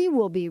By. We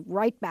will be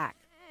right back.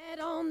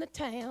 On the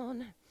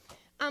town,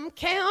 I'm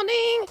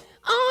counting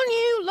on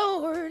you,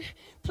 Lord.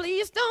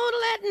 Please don't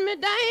let me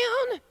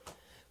down.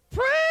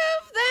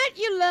 Prove that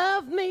you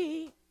love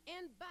me.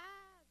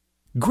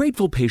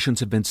 Grateful patients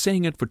have been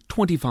saying it for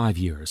 25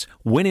 years.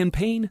 When in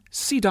pain,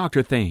 see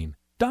Dr. Thane.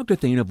 Dr.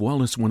 Thane of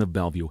Wellness One of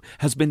Bellevue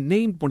has been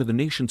named one of the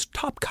nation's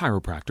top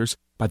chiropractors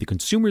by the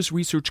Consumers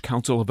Research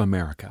Council of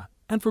America,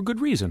 and for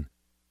good reason.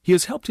 He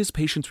has helped his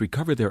patients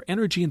recover their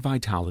energy and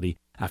vitality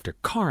after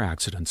car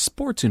accidents,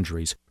 sports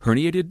injuries,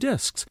 herniated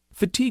discs,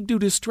 fatigue due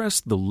to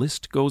stress, the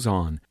list goes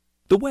on.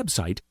 The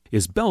website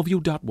is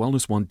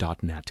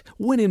bellevue.wellness1.net.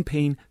 When in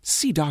pain,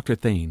 see Dr.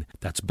 Thane.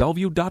 That's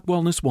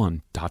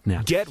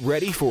bellevue.wellness1.net. Get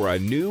ready for a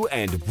new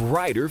and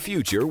brighter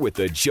future with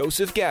the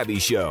Joseph Gabby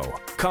Show.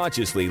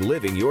 Consciously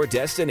living your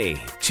destiny.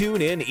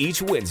 Tune in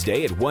each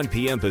Wednesday at 1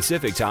 p.m.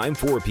 Pacific Time,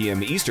 4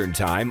 p.m. Eastern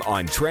Time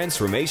on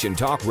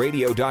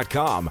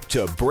TransformationTalkRadio.com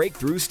to break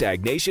through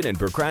stagnation and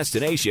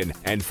procrastination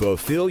and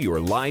fulfill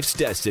your life's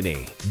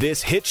destiny.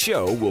 This hit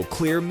show will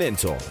clear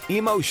mental,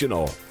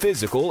 emotional,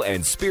 physical,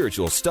 and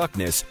spiritual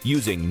stuckness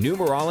using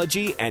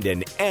numerology and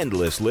an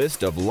endless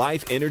list of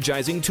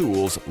life-energizing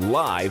tools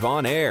live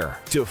on air.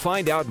 To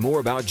find out more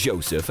about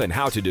Joseph and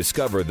how to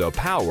discover the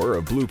power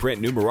of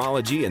blueprint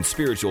numerology and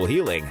spiritual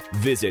healing,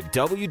 visit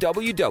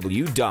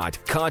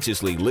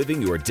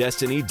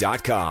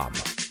www.consciouslylivingyourdestiny.com.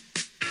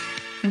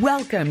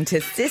 Welcome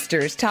to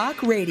Sisters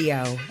Talk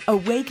Radio.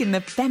 Awaken the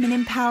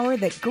feminine power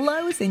that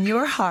glows in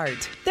your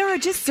heart. There are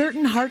just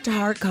certain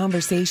heart-to-heart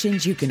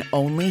conversations you can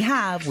only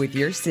have with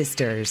your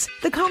sisters.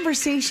 The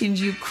conversations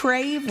you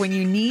crave when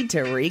you need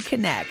to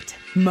reconnect.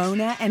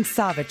 Mona and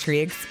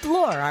Savitri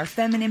explore our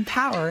feminine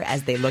power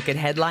as they look at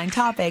headline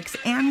topics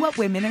and what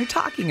women are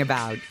talking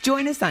about.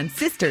 Join us on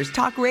Sisters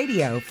Talk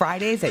Radio,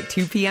 Fridays at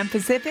 2 p.m.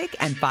 Pacific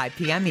and 5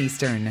 p.m.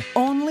 Eastern.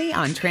 Only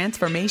on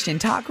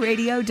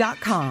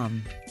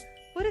TransformationTalkRadio.com.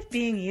 What if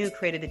being you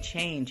created the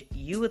change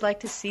you would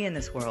like to see in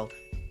this world?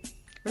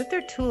 What if there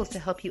are tools to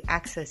help you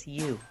access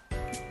you?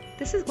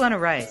 This is Glenna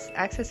Rice,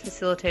 Access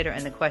Facilitator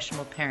and the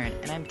Questionable Parent,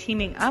 and I'm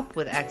teaming up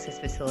with Access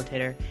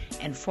Facilitator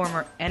and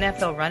former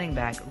NFL running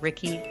back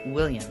Ricky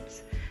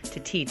Williams to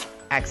teach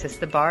Access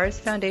the Bars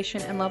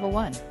Foundation and Level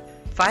 1.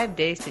 5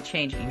 days to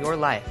change your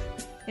life.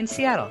 In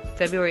Seattle,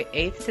 February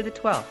 8th to the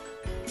 12th.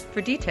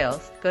 For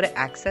details, go to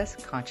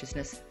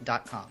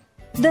accessconsciousness.com.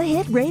 The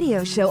hit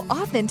radio show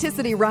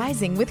Authenticity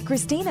Rising with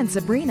Christine and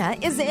Sabrina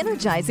is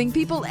energizing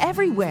people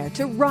everywhere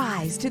to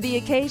rise to the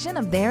occasion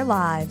of their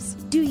lives.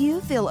 Do you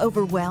feel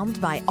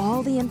overwhelmed by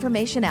all the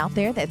information out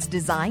there that's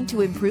designed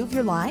to improve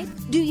your life?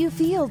 Do you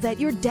feel that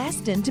you're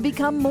destined to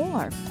become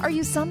more? Are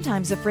you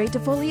sometimes afraid to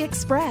fully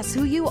express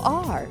who you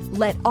are?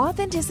 Let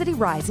Authenticity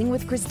Rising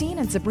with Christine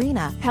and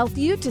Sabrina help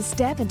you to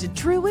step into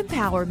true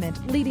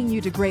empowerment, leading you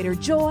to greater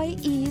joy,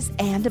 ease,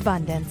 and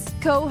abundance.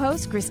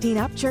 Co-hosts Christine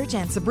Upchurch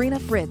and Sabrina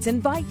Fritz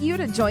invite you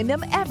to join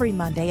them every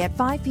Monday at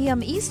 5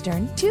 p.m.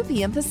 Eastern, 2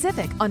 p.m.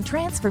 Pacific on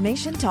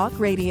Transformation Talk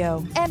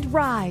Radio, and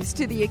rise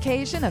to the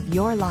occasion of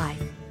your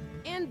life.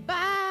 And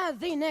by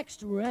the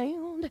next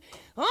round,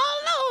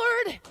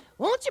 oh Lord,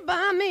 won't you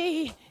buy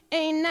me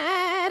a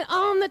night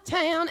on the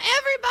town?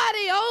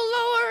 Everybody,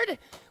 oh Lord,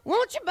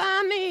 won't you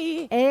buy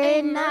me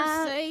a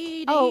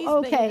Mercedes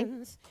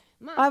Benz?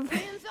 My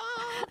friends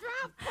all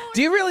drive Porsche.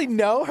 Do you really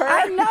know her?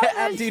 I know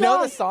this Do you song,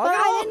 know the song but at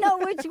I all? didn't know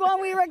which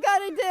one we were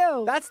going to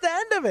do. That's the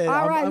end of it.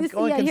 All right, I'm this is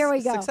going the end. Here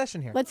we go.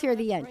 Succession here. Let's hear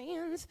the end.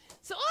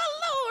 So,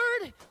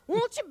 oh Lord,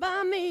 won't you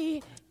buy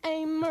me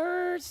a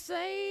Mercedes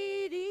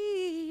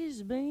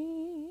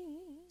Benz?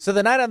 So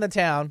the night on the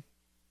town.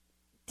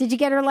 Did you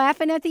get her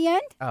laughing at the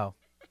end? Oh,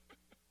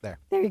 there.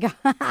 There you go.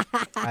 I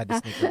had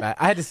to sneak her back.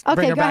 I had to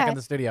bring her back in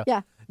the studio.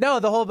 Yeah. No,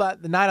 the whole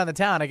about the night on the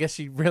town. I guess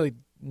she really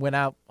went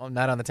out on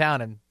night on the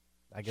town, and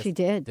I guess she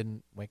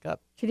didn't wake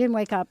up. She didn't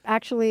wake up.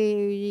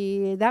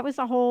 Actually, that was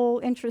a whole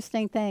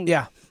interesting thing.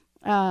 Yeah.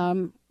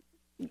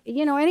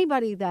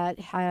 Anybody that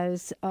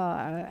has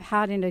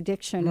had an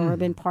addiction or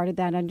been part of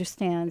that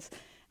understands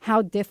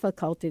how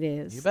difficult it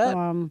is. You bet.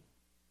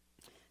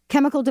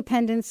 Chemical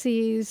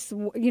dependencies,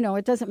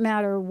 it doesn't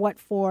matter what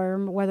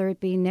form, whether it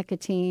be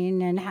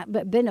nicotine,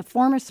 but being a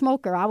former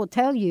smoker, I will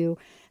tell you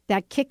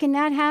that kicking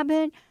that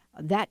habit,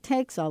 that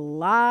takes a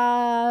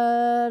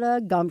lot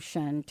of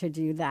gumption to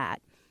do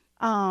that.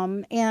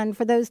 And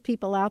for those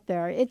people out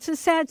there, it's a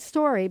sad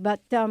story,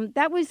 but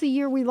that was the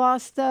year we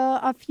lost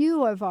a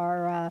few of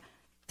our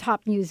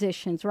top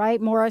musicians, right?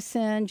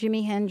 Morrison,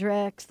 Jimi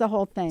Hendrix, the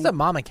whole thing. Is that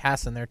Mama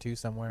Cass in there too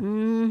somewhere?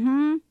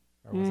 Mm-hmm.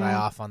 Or was I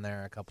off on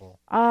there a couple?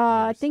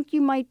 I think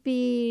you might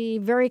be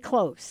very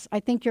close. I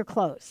think you're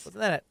close.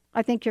 Wasn't that it?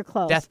 I think you're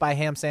close. Death by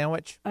Ham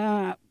Sandwich?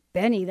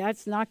 Benny,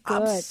 that's not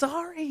good. I'm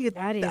sorry.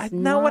 That is I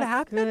know what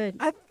happened. good.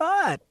 I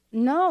thought.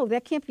 No,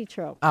 that can't be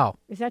true. Oh.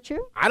 Is that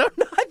true? I don't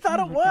know. I thought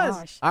it was.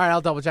 Gosh. All right,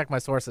 I'll double check my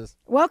sources.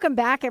 Welcome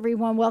back,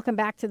 everyone. Welcome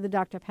back to the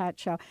Dr. Pat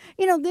Show.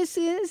 This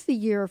is the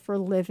year for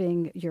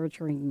living your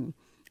dream.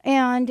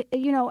 And,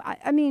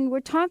 I mean, we're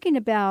talking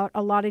about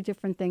a lot of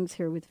different things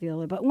here with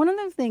Vila, but one of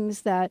the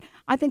things that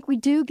I think we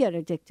do get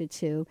addicted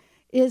to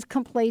is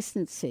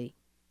complacency.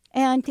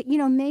 And,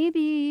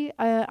 maybe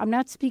I'm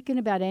not speaking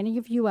about any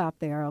of you out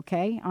there,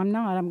 okay? I'm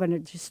not. I'm going to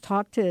just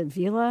talk to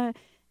Vila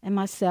and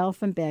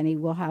myself and Benny.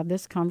 We'll have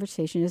this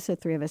conversation. It's the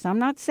three of us. I'm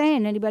not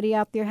saying anybody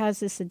out there has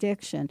this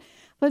addiction.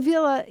 But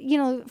Vila,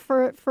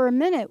 for a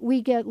minute,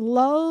 we get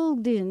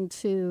lulled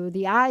into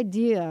the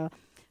idea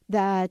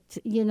that,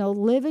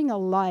 living a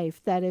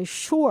life that is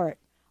short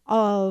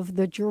of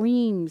the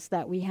dreams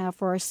that we have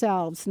for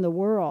ourselves in the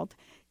world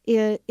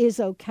is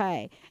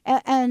okay.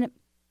 And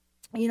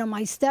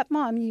my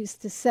stepmom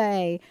used to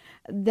say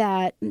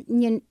that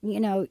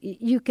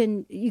you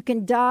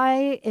can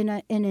die in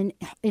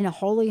a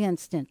holy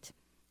instant.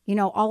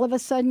 All of a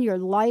sudden your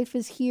life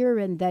is here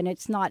and then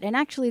it's not. And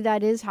actually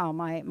that is how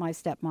my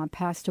stepmom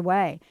passed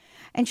away.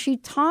 And she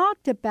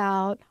talked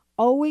about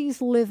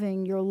always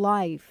living your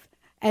life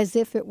as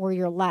if it were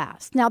your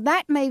last. Now,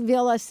 that may,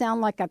 Vila,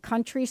 sound like a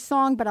country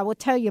song, but I will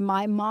tell you,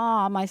 my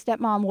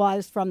stepmom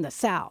was from the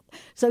South.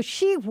 So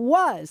she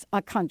was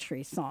a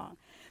country song.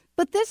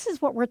 But this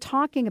is what we're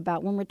talking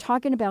about when we're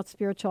talking about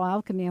spiritual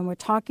alchemy and we're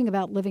talking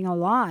about living our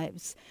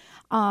lives.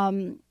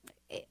 Talk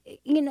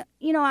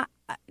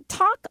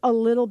a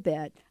little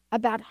bit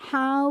about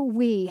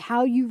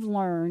how you've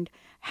learned,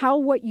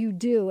 what you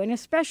do, and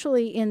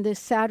especially in this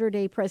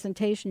Saturday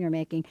presentation you're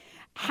making,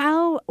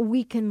 how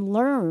we can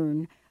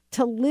learn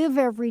to live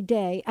every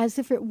day as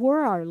if it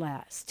were our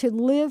last, to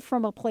live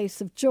from a place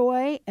of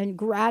joy and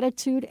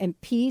gratitude and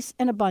peace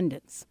and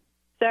abundance.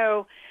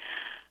 So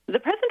the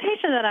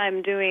presentation that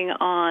I'm doing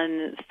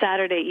on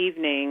Saturday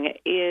evening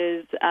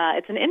is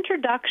it's an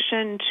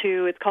introduction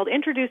to, it's called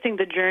Introducing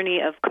the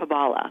Journey of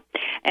Kabbalah.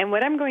 And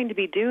what I'm going to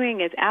be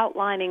doing is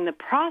outlining the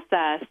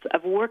process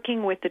of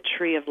working with the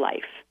tree of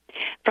life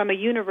from a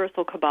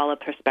Universal Kabbalah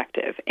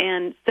perspective.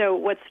 And so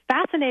what's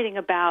fascinating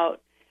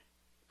about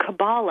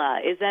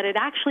Kabbalah is that it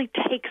actually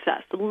takes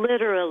us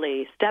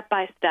literally step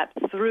by step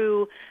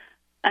through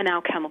an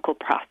alchemical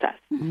process.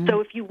 Mm-hmm. So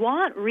if you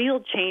want real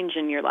change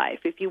in your life,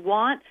 if you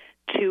want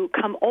to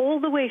come all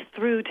the way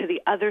through to the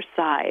other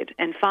side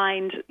and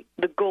find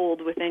the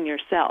gold within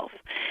yourself,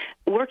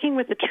 working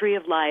with the tree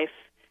of life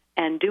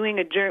and doing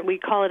a journey, we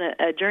call it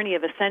a journey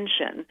of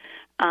ascension,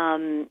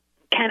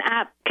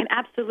 can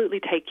absolutely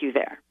take you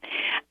there.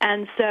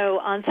 And so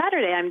on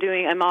Saturday,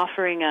 I'm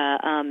offering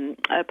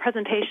a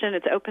presentation.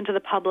 It's open to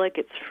the public.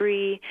 It's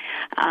free,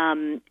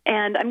 and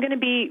I'm going to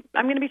be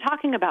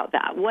talking about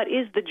that. What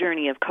is the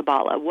journey of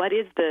Kabbalah? What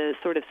is the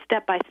sort of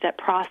step-by-step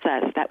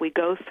process that we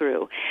go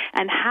through,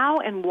 and how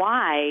and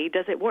why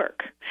does it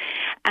work?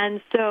 And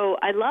so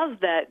I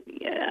love that.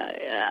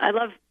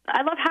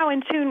 I love how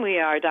in tune we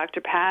are,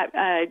 Dr. Pat,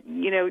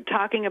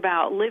 talking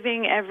about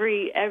living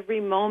every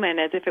moment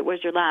as if it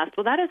was your last.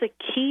 Well, that is a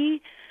key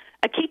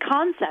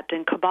concept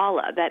in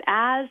Kabbalah, that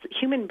as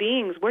human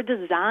beings, we're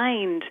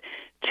designed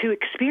to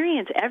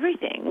experience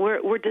everything.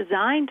 We're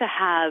designed to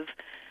have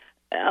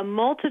a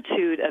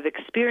multitude of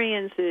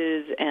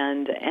experiences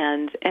and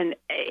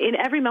in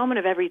every moment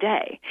of every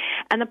day.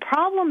 And the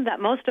problem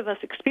that most of us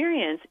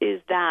experience is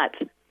that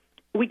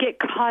we get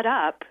caught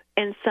up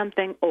in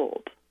something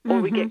old. Or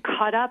we get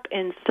caught up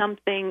in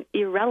something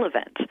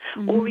irrelevant,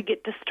 or we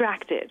get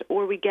distracted,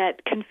 or we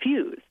get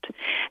confused.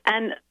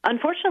 And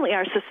unfortunately,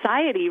 our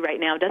society right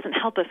now doesn't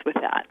help us with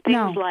that.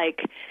 Things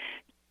like,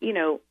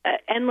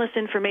 endless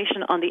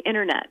information on the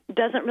Internet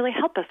doesn't really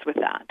help us with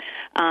that.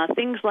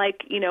 Things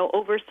like,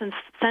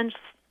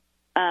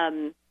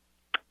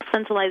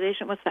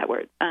 sensationalization, what's that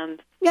word?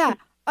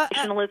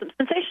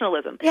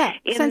 Sensationalism. Yeah,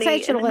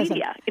 sensationalism. In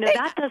the media.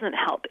 That doesn't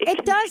help.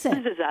 It doesn't. It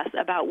confuses us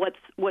about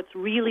what's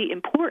really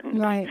important.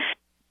 Right.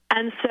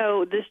 And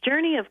so this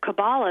journey of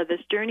Kabbalah,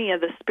 this journey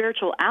of the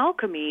spiritual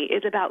alchemy,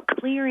 is about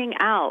clearing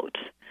out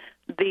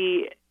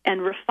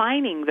and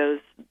refining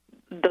those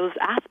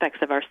aspects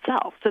of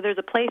ourselves. So there's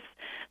a place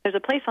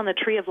on the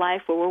tree of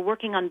life where we're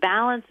working on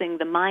balancing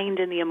the mind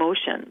and the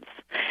emotions.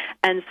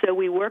 And so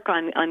we work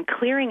on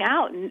clearing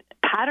out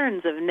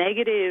patterns of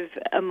negative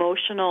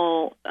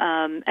emotional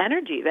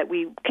energy that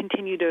we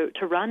continue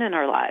to run in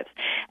our lives.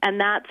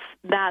 And that's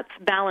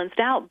balanced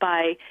out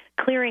by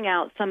clearing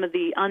out some of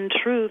the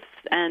untruths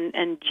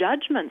and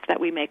judgments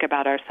that we make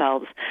about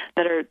ourselves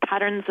that are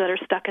patterns that are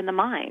stuck in the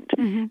mind.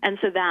 Mm-hmm. And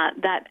so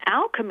that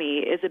alchemy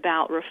is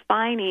about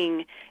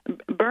refining,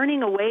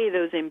 burning away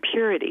those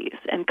impurities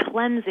and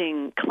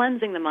cleansing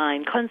the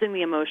mind, cleansing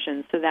the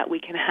emotions, so that we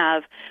can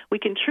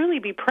truly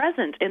be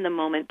present in the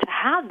moment to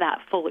have that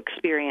full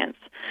experience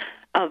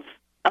of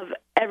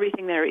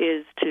everything there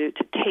is to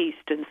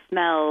taste and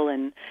smell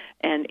and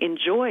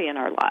enjoy in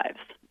our lives.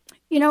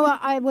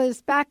 I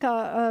was back,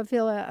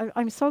 Vila,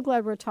 I'm so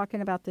glad we're talking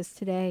about this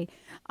today.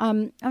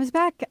 I was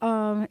back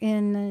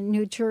in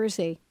New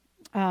Jersey,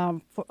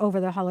 over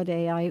the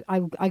holiday.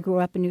 I grew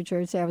up in New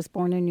Jersey. I was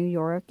born in New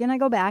York, and I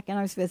go back, and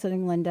I was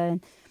visiting Linda,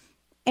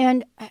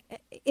 and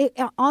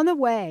on the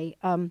way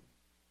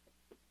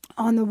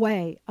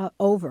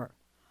over,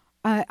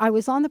 I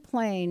was on the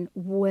plane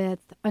with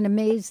an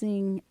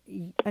amazing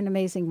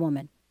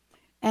woman,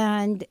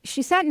 and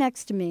she sat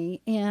next to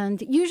me.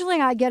 And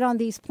usually, I get on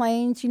these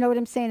planes. You know what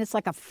I'm saying? It's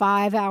like a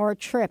 5-hour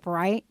trip,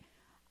 right?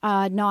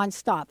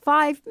 Nonstop,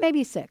 5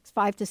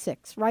 to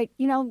 6, right?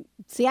 You know,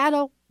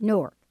 Seattle,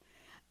 Newark.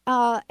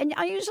 And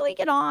I usually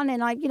get on,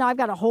 and I've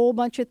got a whole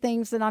bunch of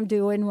things that I'm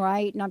doing,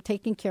 right? And I'm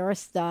taking care of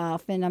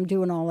stuff, and I'm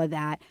doing all of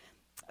that.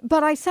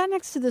 But I sat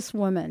next to this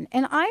woman,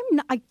 and I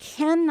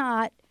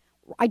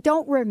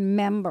don't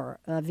remember,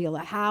 Vila,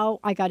 how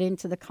I got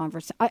into the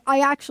conversation.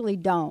 I actually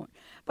don't.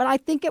 But I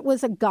think it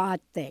was a God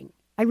thing.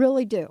 I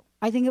really do.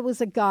 I think it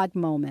was a God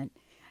moment.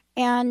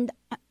 And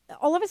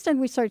all of a sudden,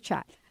 we started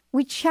chatting.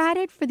 We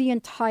chatted for the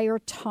entire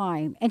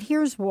time, and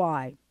here's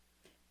why.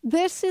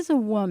 This is a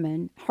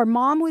woman. Her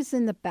mom was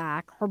in the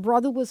back. Her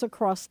brother was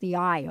across the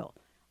aisle.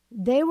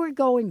 They were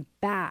going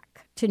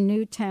back to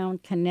Newtown,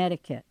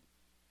 Connecticut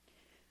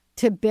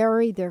to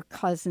bury their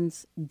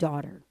cousin's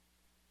daughter.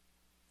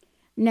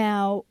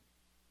 Now,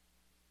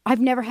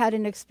 I've never had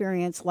an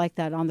experience like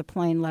that on the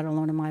plane, let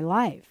alone in my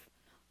life,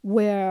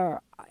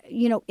 where,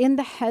 in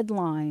the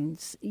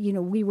headlines,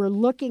 we were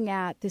looking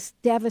at this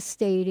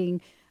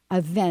devastating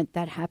event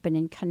that happened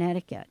in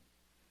Connecticut.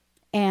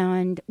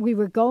 And we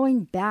were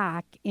going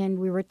back, and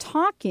we were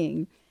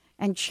talking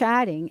and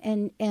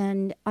chatting,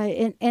 and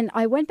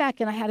I went back,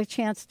 and I had a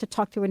chance to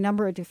talk to a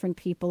number of different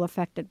people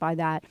affected by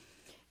that.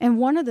 And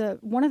one of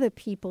the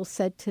people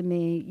said to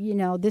me,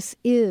 this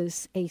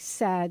is a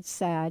sad,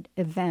 sad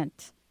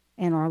event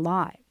in our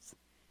lives.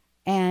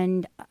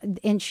 And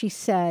she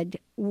said,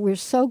 we're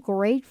so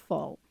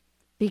grateful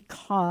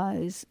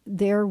because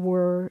there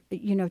were,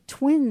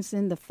 twins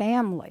in the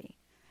family,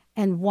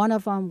 and one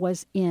of them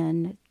was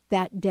in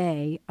that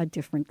day a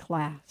different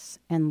class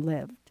and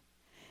lived.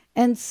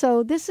 And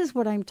so this is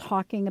what I'm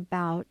talking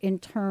about in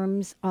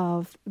terms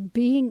of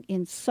being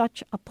in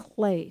such a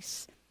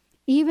place,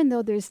 even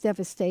though there's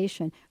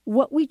devastation,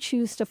 what we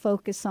choose to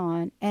focus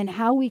on and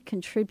how we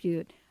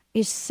contribute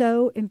is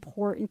so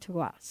important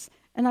to us.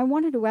 And I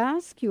wanted to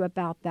ask you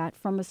about that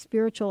from a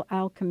spiritual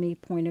alchemy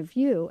point of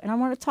view. And I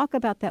want to talk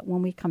about that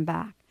when we come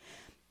back.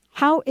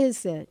 How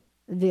is it,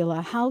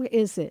 Vila, how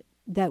is it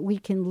that we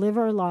can live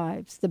our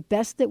lives the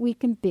best that we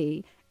can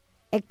be,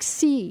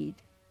 exceed,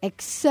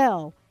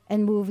 excel,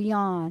 and move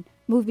beyond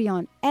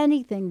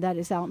anything that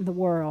is out in the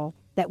world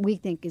that we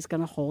think is going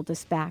to hold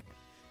us back?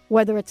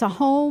 Whether it's a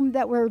home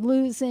that we're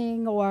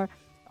losing or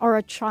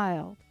a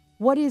child,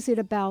 what is it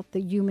about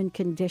the human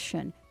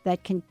condition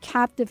that can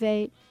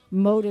captivate,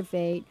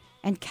 motivate,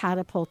 and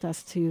catapult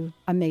us to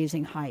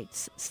amazing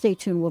heights? Stay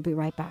tuned. We'll be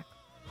right back.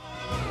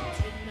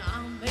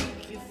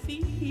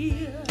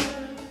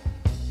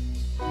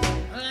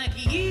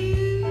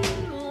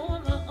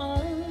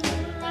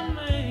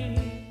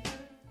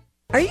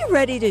 Are you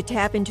ready to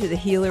tap into the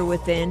healer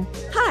within?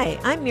 Hi,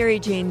 I'm Mary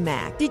Jane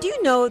Mack. Did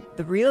you know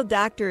the real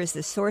doctor is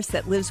the source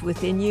that lives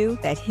within you,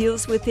 that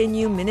heals within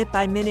you minute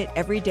by minute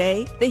every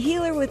day? The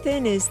healer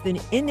within is the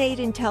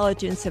innate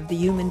intelligence of the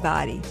human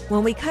body.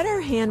 When we cut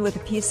our hand with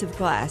a piece of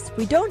glass,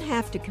 we don't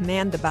have to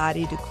command the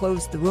body to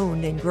close the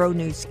wound and grow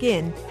new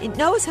skin. It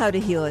knows how to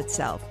heal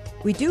itself.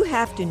 We do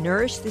have to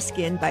nourish the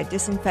skin by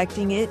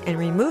disinfecting it and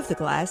remove the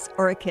glass,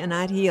 or it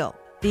cannot heal.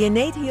 The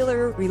innate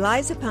healer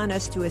relies upon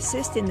us to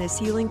assist in this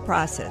healing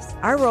process.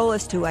 Our role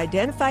is to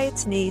identify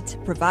its needs,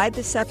 provide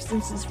the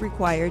substances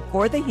required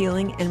for the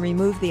healing, and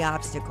remove the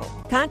obstacle.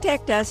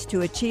 Contact us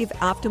to achieve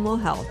optimal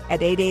health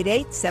at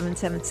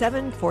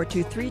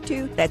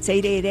 888-777-4232. That's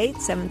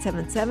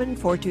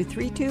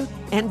 888-777-4232.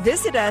 And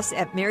visit us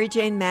at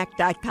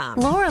maryjanemack.com.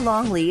 Laura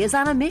Longley is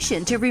on a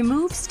mission to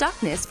remove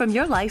stuckness from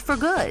your life for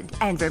good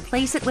and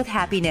replace it with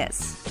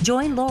happiness.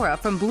 Join Laura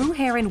from Blue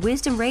Heron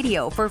Wisdom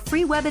Radio for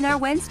free webinar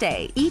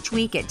Wednesday each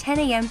week at 10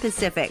 a.m.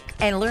 Pacific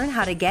and learn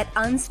how to get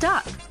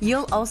unstuck.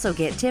 You'll also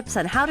get tips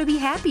on how to be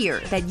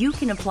happier that you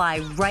can apply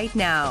right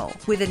now.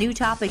 With a new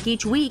topic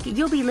each week,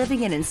 you'll be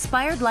living an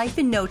inspired life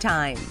in no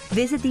time.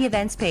 Visit the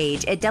events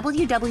page at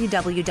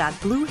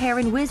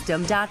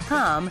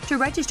www.blueheronwisdom.com to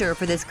register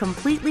for this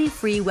completely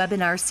free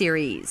webinar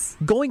series.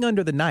 Going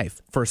under the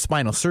knife for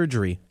spinal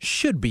surgery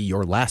should be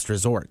your last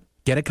resort.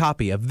 Get a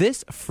copy of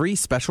this free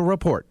special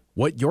report,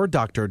 What Your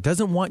Doctor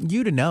Doesn't Want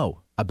You to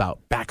Know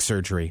About Back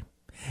Surgery.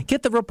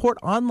 Get the report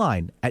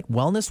online at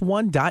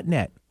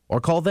wellness1.net or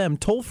call them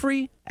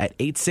toll-free at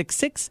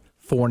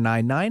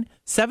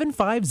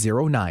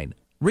 866-499-7509.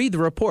 Read the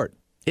report.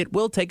 It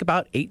will take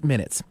about 8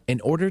 minutes in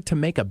order to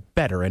make a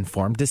better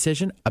informed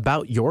decision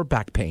about your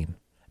back pain.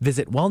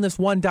 Visit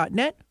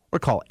wellness1.net or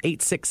call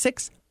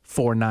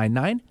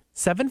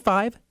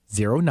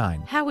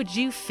 866-499-7509. How would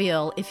you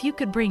feel if you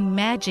could bring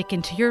magic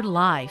into your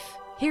life?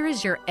 Here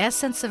is your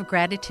essence of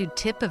gratitude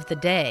tip of the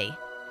day.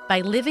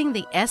 By living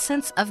the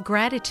essence of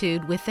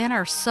gratitude within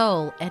our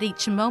soul at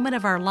each moment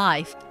of our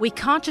life, we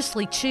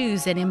consciously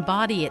choose and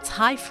embody its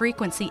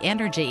high-frequency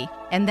energy,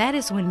 and that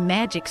is when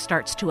magic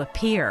starts to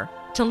appear.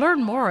 To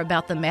learn more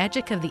about the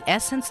magic of the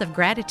essence of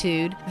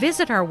gratitude,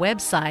 visit our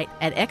website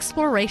at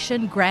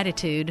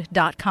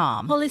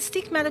explorationgratitude.com.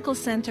 Holistic Medical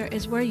Center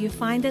is where you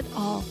find it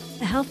all.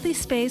 A healthy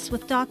space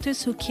with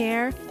doctors who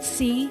care,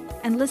 see,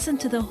 and listen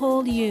to the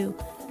whole you.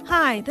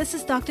 Hi, this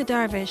is Dr.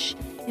 Darvish.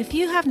 If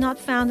you have not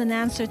found an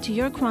answer to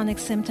your chronic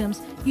symptoms,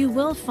 you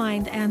will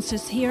find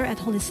answers here at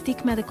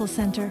Holistic Medical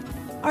Center.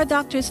 Our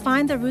doctors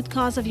find the root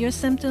cause of your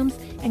symptoms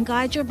and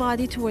guide your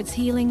body towards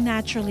healing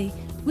naturally.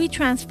 We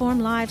transform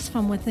lives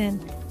from within.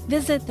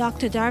 Visit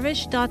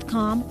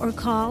drdarvish.com or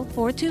call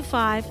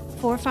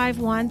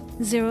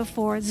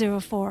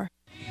 425-451-0404.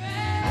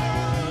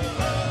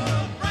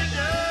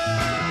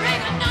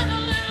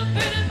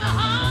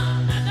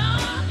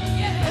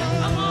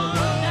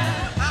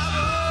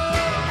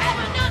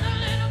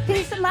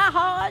 Piece of my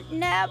heart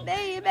now,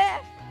 baby.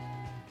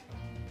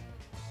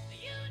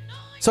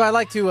 So I'd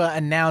like to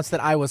announce that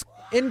I was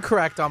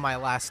incorrect on my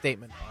last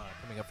statement.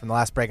 Coming up from the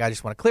last break, I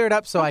just want to clear it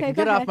up so I can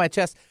get it off my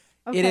chest.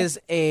 Okay. It is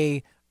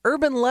a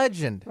urban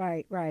legend,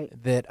 right,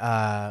 that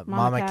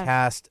Mama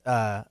Cass,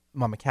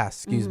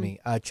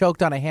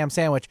 choked on a ham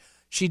sandwich.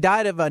 She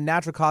died of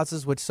natural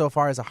causes, which so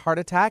far is a heart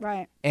attack.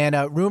 Right. And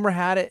rumor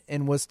had it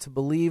and was to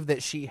believe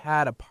that she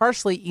had a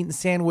partially eaten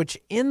sandwich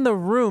in the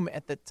room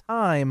at the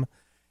time.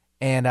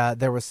 And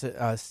there was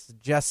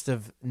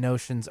suggestive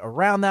notions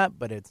around that,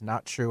 but it's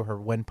not true. Her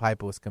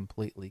windpipe was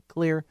completely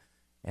clear.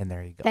 And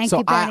there you go. Thank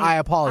you, Benny. I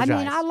apologize. I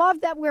mean, I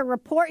love that we're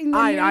reporting the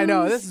news I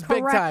know. This is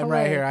big time right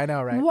correctly. here. I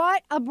know, right?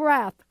 What a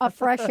breath of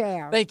fresh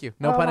air. Thank you.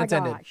 No pun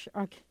intended. Gosh.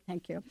 Okay,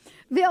 thank you.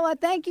 Vila,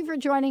 thank you for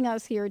joining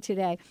us here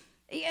today.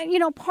 You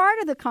know, part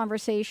of the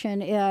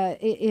conversation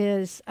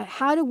is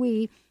how do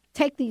we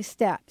take these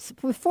steps?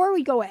 Before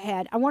we go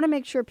ahead, I want to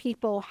make sure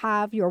people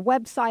have your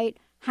website,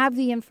 have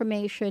the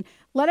information.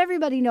 Let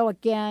everybody know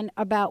again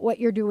about what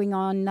you're doing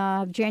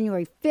on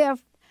January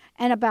 5th.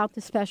 And about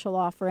the special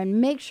offer,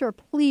 and make sure,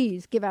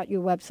 please, give out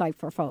your website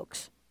for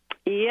folks.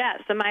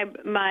 Yes, so my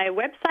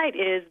website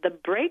is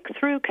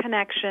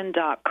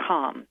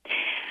thebreakthroughconnection.com,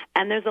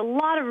 and there's a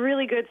lot of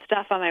really good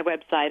stuff on my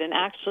website. And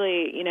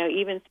actually, you know,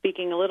 even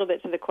speaking a little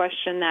bit to the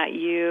question that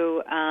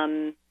you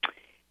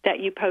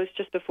posed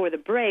just before the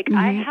break,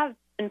 I have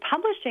been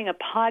publishing a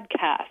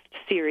podcast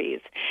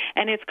series,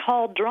 and it's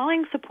called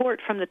 "Drawing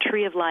Support from the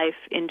Tree of Life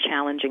in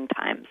Challenging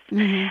Times."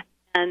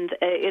 And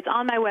it's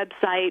on my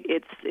website.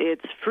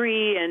 It's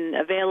free and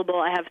available.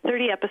 I have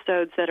 30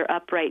 episodes that are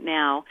up right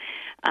now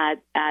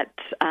at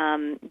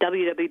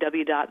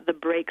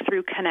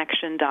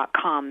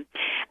www.thebreakthroughconnection.com.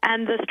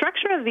 And the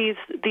structure of these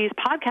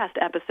podcast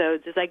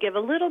episodes is I give a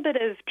little bit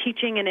of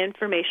teaching and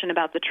information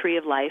about the tree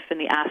of life and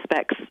the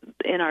aspects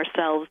in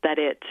ourselves that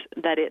it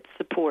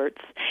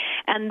supports.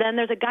 And then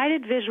there's a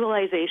guided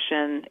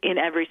visualization in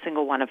every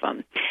single one of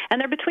them.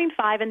 And they're between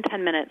 5 and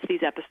 10 minutes,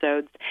 these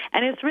episodes.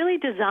 And it's really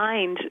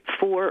designed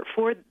for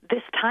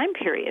this time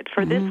period,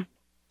 for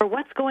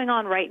what's going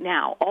on right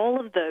now, all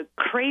of the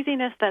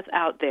craziness that's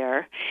out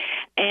there,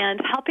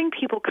 and helping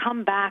people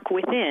come back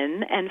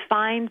within and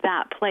find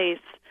that place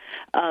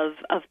of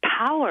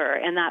power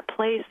and that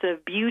place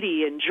of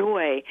beauty and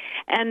joy.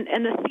 And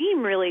the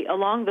theme really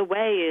along the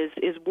way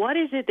is what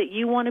is it that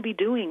you want to be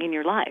doing in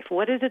your life?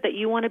 What is it that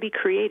you want to be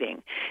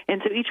creating?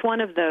 And so each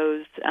one of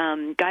those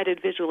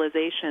guided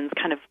visualizations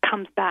kind of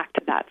comes back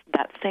to that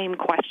same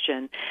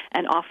question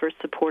and offers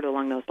support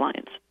along those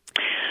lines.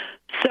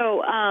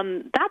 So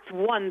that's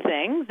one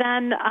thing.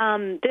 Then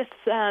this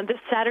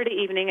Saturday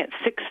evening at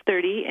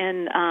 6:30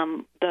 in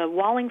the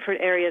Wallingford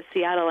area of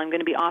Seattle, I'm going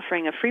to be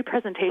offering a free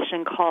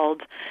presentation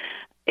called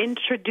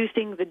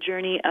Introducing the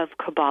Journey of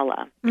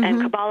Kabbalah.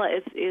 And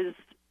Kabbalah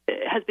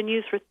has been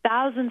used for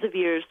thousands of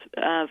years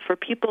for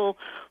people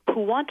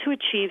who want to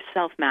achieve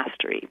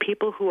self-mastery,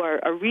 people who are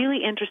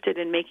really interested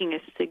in making a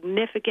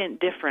significant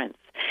difference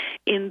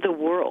in the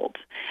world.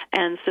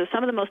 And so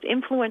some of the most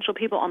influential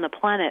people on the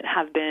planet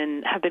have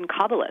been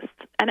Kabbalists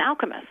and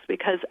alchemists,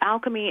 because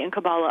alchemy and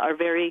Kabbalah are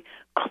very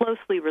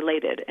closely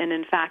related. And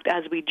in fact,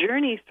 as we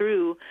journey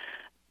through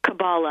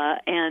Kabbalah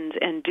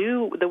and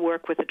do the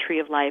work with the Tree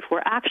of Life,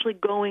 we're actually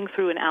going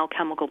through an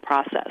alchemical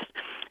process.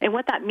 And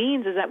what that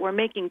means is that we're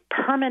making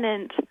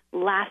permanent,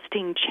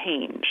 lasting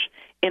change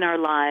in our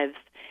lives,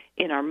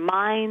 in our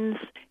minds,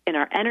 in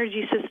our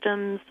energy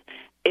systems.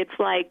 It's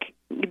like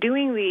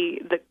doing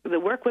the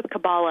work with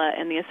Kabbalah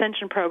and the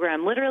Ascension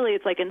program. Literally,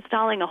 it's like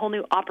installing a whole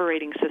new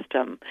operating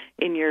system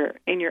in your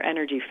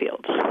energy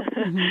field. So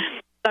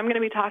I'm going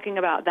to be talking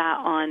about that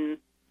on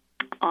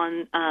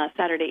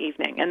Saturday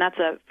evening, and that's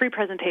a free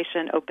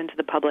presentation open to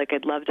the public.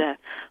 I'd love to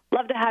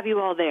have you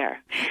all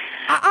there.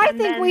 I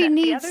think we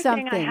need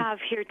something. The other thing I have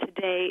here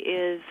today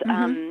is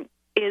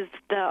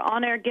the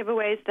on-air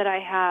giveaways that I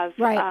have.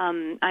 Right.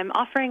 I'm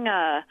offering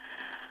a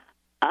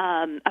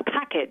a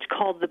package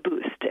called the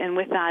Boost, and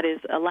with that is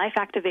a life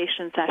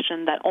activation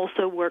session that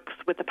also works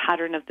with the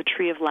pattern of the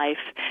tree of life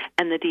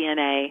and the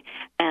DNA,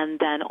 and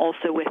then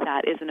also with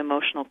that is an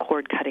emotional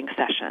cord cutting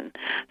session.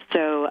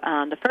 So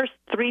the first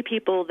 3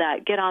 people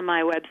that get on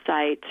my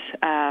website,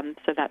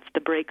 so that's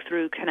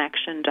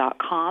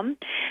thebreakthroughconnection.com,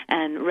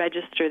 and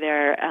register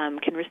there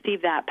can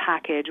receive that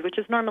package, which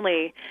is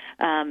normally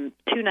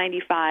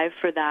 $295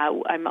 for that.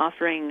 I'm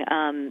offering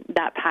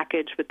that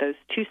package with those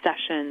 2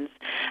 sessions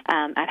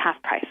at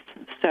half price.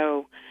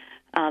 So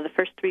the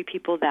first 3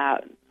 people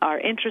that are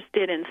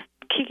interested in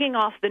kicking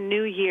off the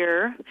new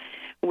year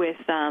with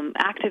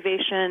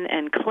activation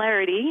and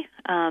clarity,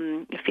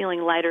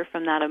 feeling lighter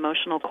from that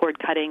emotional cord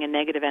cutting and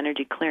negative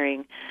energy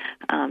clearing,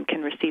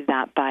 can receive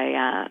that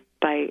by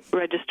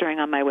registering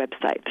on my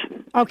website.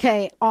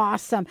 Okay,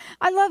 awesome.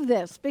 I love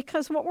this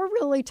because what we're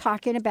really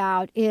talking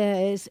about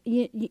is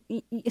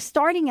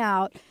starting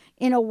out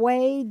in a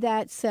way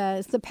that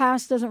says the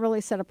past doesn't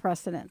really set a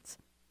precedence,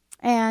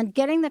 and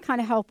getting the kind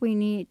of help we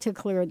need to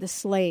clear the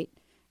slate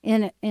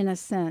in a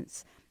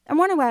sense. I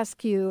want to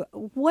ask you,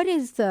 what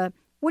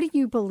do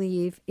you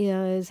believe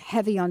is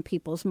heavy on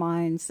people's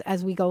minds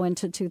as we go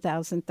into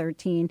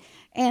 2013?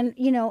 And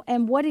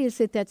and what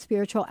is it that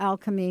spiritual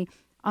alchemy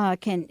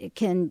can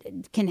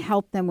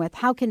help them with?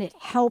 How can it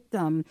help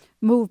them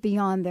move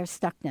beyond their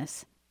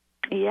stuckness?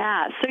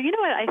 Yeah. So you know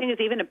what I think is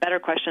even a better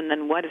question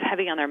than what is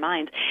heavy on their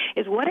minds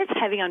is what is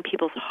heavy on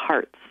people's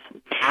hearts.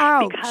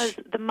 Ouch. Because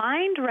the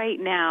mind right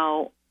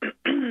now,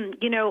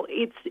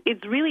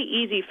 it's really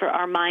easy for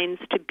our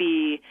minds to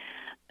be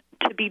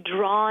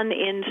drawn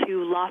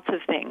into lots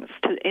of things,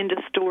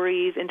 into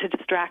stories, into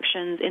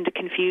distractions, into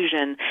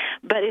confusion.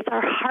 But it's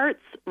our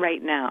hearts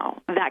right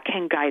now that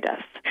can guide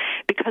us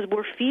because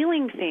we're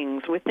feeling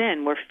things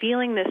within. We're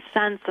feeling this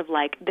sense of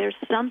like, there's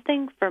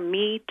something for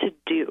me to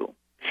do.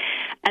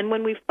 And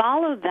when we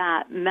follow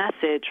that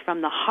message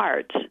from the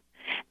heart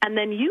and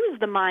then use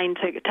the mind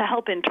to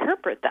help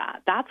interpret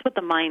that, that's what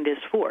the mind is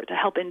for, to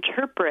help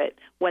interpret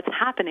what's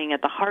happening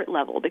at the heart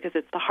level, because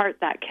it's the heart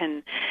that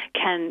can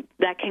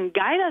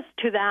guide us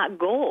to that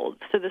goal.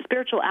 So the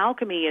spiritual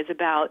alchemy is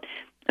about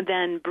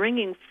then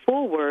bringing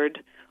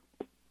forward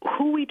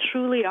who we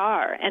truly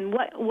are and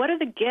what are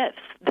the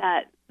gifts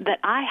that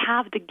I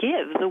have to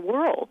give the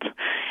world.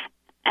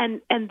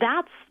 And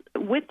that's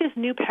with this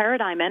new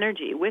paradigm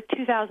energy, with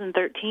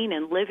 2013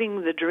 and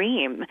living the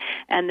dream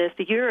and this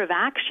year of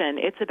action,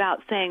 it's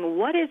about saying,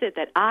 what is it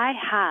that I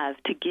have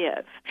to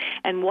give?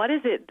 And what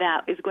is it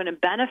that is going to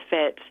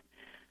benefit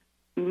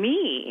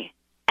me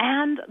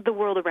and the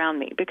world around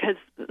me? Because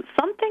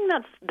something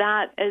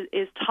that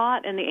is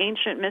taught in the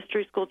ancient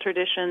mystery school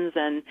traditions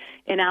and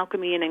in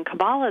alchemy and in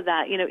Kabbalah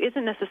that,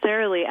 isn't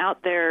necessarily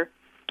out there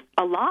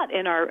a lot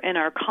in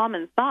our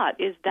common thought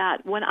is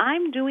that when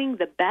I'm doing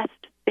the best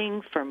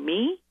thing for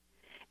me,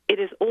 it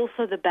is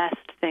also the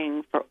best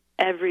thing for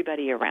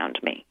everybody around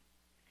me.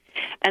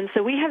 And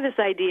so we have this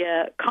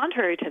idea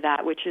contrary to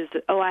that, which is,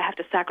 I have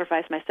to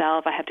sacrifice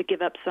myself, I have to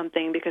give up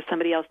something because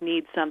somebody else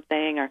needs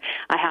something, or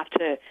I have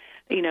to,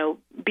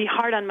 be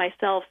hard on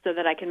myself so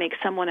that I can make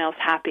someone else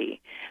happy.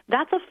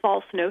 That's a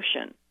false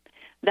notion.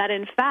 That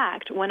in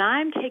fact, when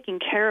I'm taking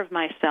care of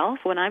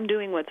myself, when I'm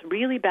doing what's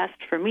really best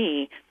for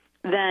me,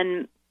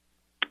 then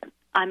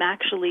I'm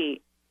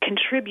actually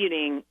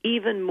contributing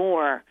even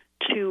more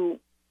to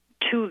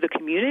the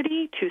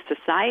community, to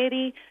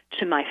society,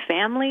 to my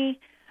family,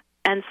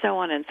 and so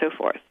on and so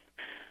forth.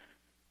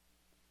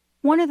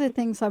 One of the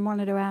things I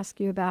wanted to ask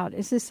you about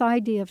is this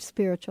idea of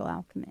spiritual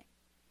alchemy.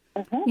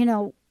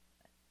 Mm-hmm.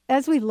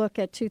 As we look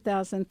at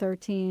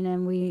 2013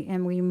 and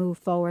we move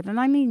forward, and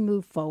I mean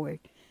move forward,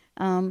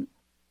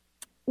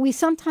 we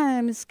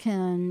sometimes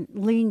can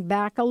lean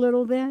back a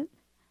little bit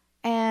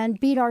and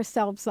beat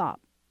ourselves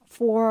up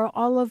for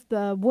all of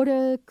the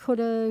woulda,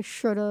 coulda,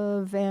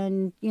 shoulda,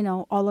 and,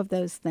 all of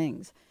those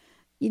things.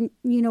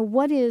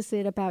 What is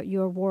it about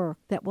your work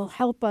that will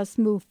help us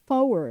move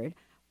forward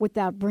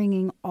without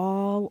bringing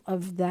all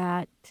of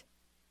that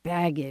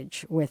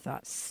baggage with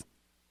us?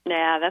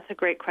 Yeah, that's a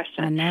great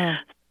question. I know.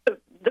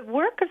 The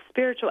work of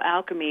spiritual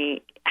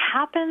alchemy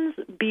happens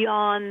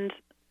beyond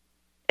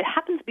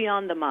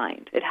the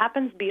mind. It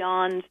happens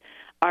beyond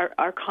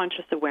our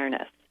conscious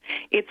awareness.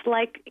 It's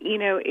like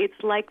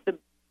the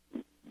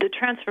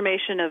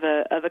transformation of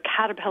a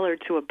caterpillar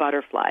to a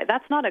butterfly.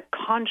 That's not a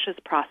conscious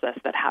process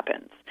that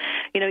happens.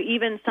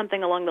 Even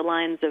something along the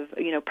lines of,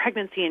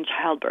 pregnancy and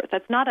childbirth,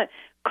 that's not a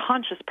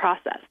conscious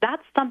process.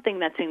 That's something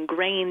that's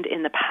ingrained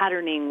in the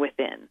patterning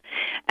within.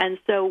 And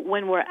so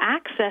when we're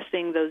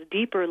accessing those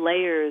deeper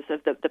layers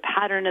of the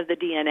pattern of the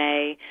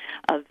DNA,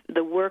 of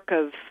the work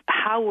of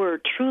how we're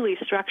truly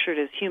structured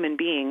as human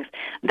beings,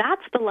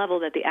 that's the level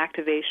that the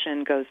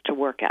activation goes to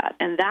work at.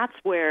 And that's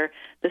where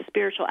the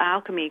spiritual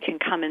alchemy can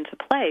come into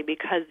play,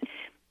 because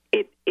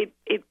it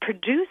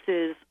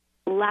produces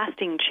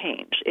lasting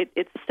change.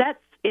 It sets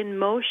in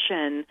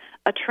motion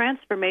a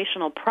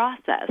transformational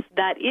process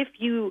that if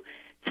you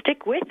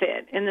stick with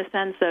it in the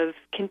sense of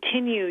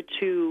continue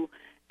to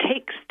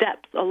take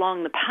steps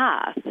along the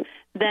path,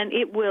 then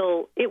it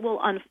will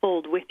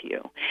unfold with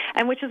you.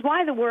 And which is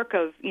why the work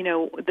of,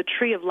 the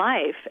Tree of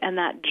Life and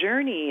that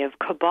journey of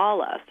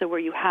Kabbalah, so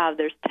where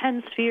there's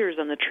 10 spheres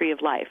on the Tree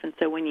of Life. And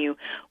so when you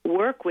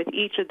work with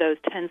each of those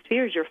 10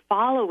 spheres, you're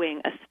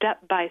following a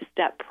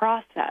step-by-step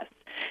process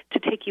to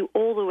take you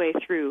all the way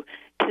through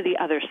to the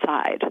other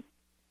side.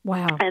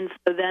 Wow. And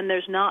so then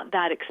there's not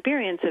that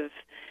experience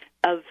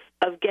of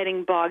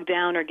getting bogged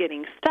down or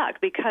getting stuck,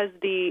 because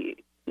the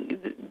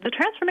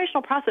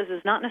transformational process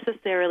is not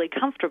necessarily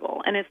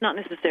comfortable, and it's not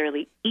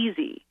necessarily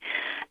easy.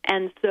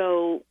 And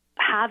so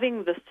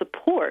having the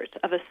support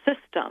of a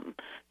system,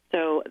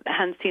 so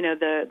hence,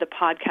 the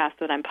podcast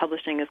that I'm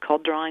publishing is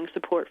called Drawing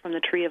Support from the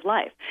Tree of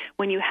Life.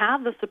 When you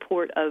have the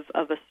support of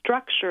a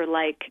structure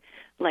like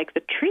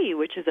the tree,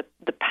 which is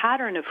the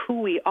pattern of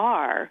who we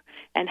are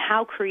and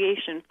how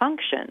creation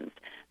functions,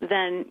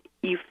 then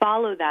you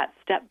follow that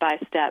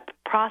step-by-step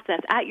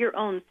process at your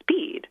own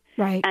speed,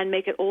 right, and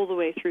make it all the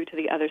way through to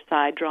the other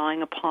side,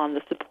 drawing upon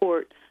the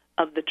support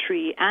of the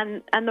tree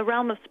and the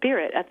realm of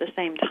spirit at the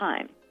same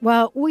time.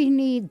 Well, we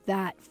need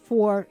that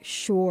for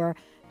sure.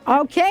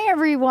 Okay,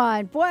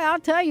 everyone. Boy, I'll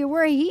tell you,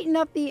 we're heating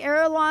up the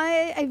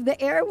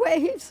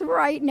airwaves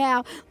right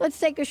now. Let's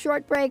take a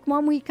short break.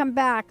 When we come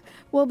back,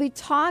 we'll be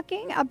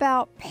talking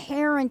about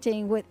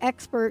parenting with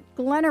expert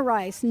Glenna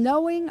Rice,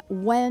 knowing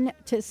when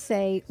to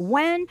say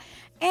when,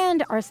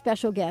 and our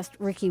special guest,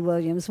 Ricky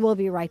Williams. We'll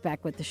be right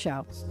back with the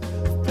show.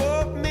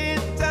 Put me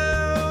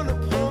down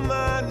upon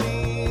my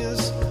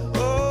knees.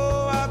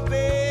 Oh, I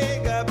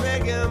beg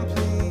and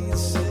please,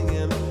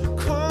 singing,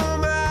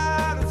 come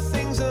out of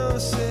things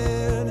unsaid.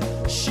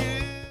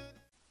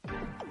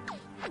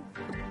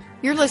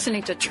 You're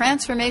listening to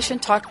Transformation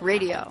Talk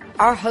Radio.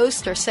 Our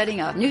hosts are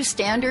setting a new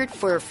standard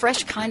for a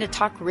fresh kind of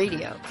talk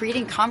radio,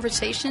 creating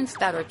conversations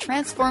that are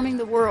transforming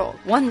the world,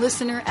 one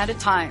listener at a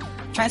time.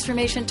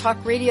 Transformation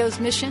Talk Radio's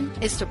mission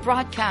is to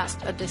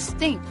broadcast a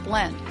distinct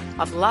blend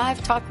of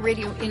live talk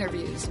radio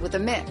interviews with a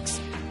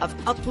mix of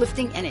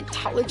uplifting and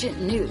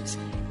intelligent news,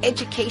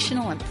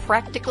 educational and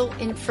practical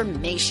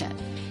information.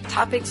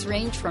 Topics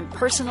range from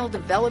personal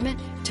development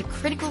to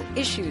critical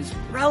issues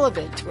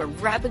relevant to a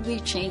rapidly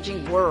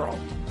changing world.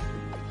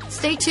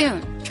 Stay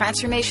tuned.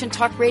 Transformation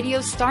Talk Radio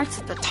starts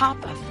at the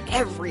top of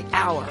every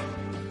hour.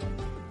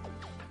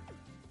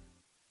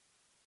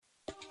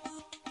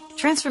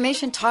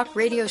 Transformation Talk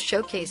Radio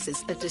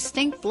showcases a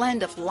distinct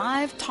blend of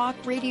live talk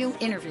radio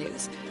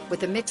interviews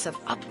with a mix of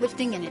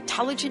uplifting and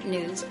intelligent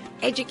news,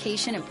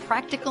 education, and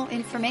practical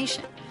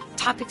information.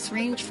 Topics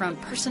range from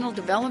personal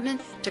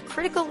development to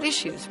critical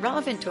issues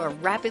relevant to a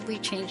rapidly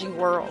changing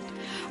world.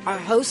 Our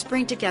hosts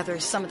bring together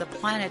some of the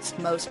planet's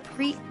most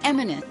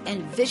preeminent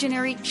and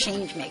visionary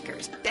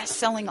changemakers,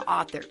 best-selling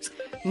authors,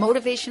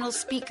 motivational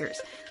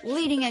speakers,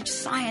 leading-edge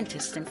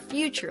scientists and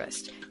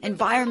futurists,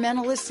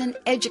 environmentalists and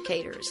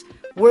educators,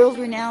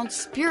 world-renowned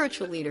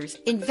spiritual leaders,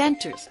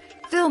 inventors,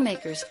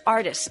 filmmakers,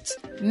 artists,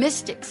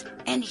 mystics,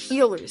 and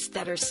healers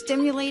that are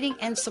stimulating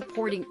and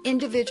supporting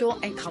individual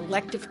and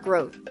collective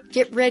growth.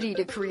 Get ready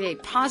to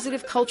create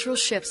positive cultural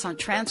shifts on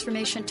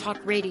Transformation Talk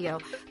Radio.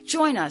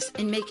 Join us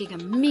in making a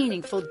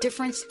meaningful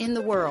difference in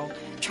the world.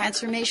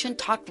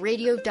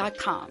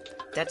 TransformationTalkRadio.com.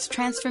 That's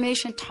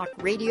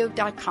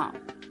TransformationTalkRadio.com.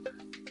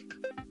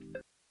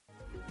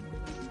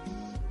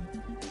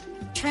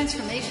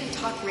 Transformation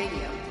Talk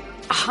Radio,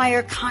 a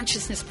higher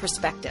consciousness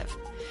perspective.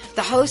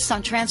 The hosts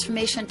on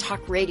Transformation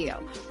Talk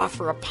Radio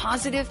offer a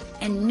positive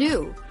and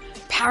new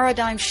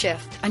paradigm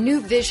shift, a new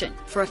vision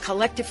for a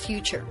collective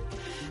future.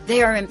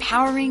 They are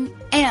empowering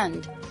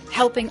and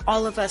helping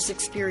all of us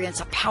experience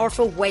a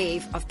powerful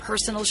wave of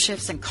personal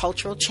shifts and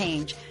cultural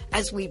change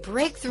as we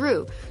break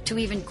through to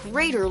even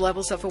greater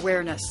levels of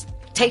awareness.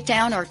 Take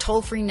down our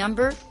toll-free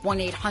number,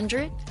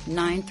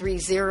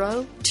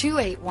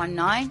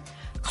 1-800-930-2819.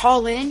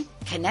 Call in,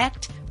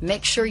 connect,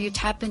 make sure you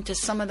tap into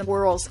some of the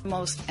world's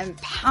most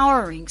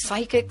empowering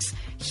psychics,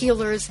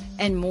 healers,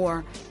 and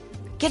more.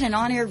 Get an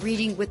on-air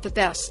reading with the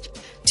best.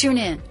 Tune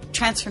in,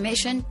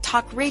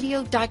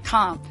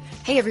 TransformationTalkRadio.com.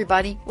 Hey,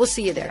 everybody, we'll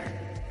see you there.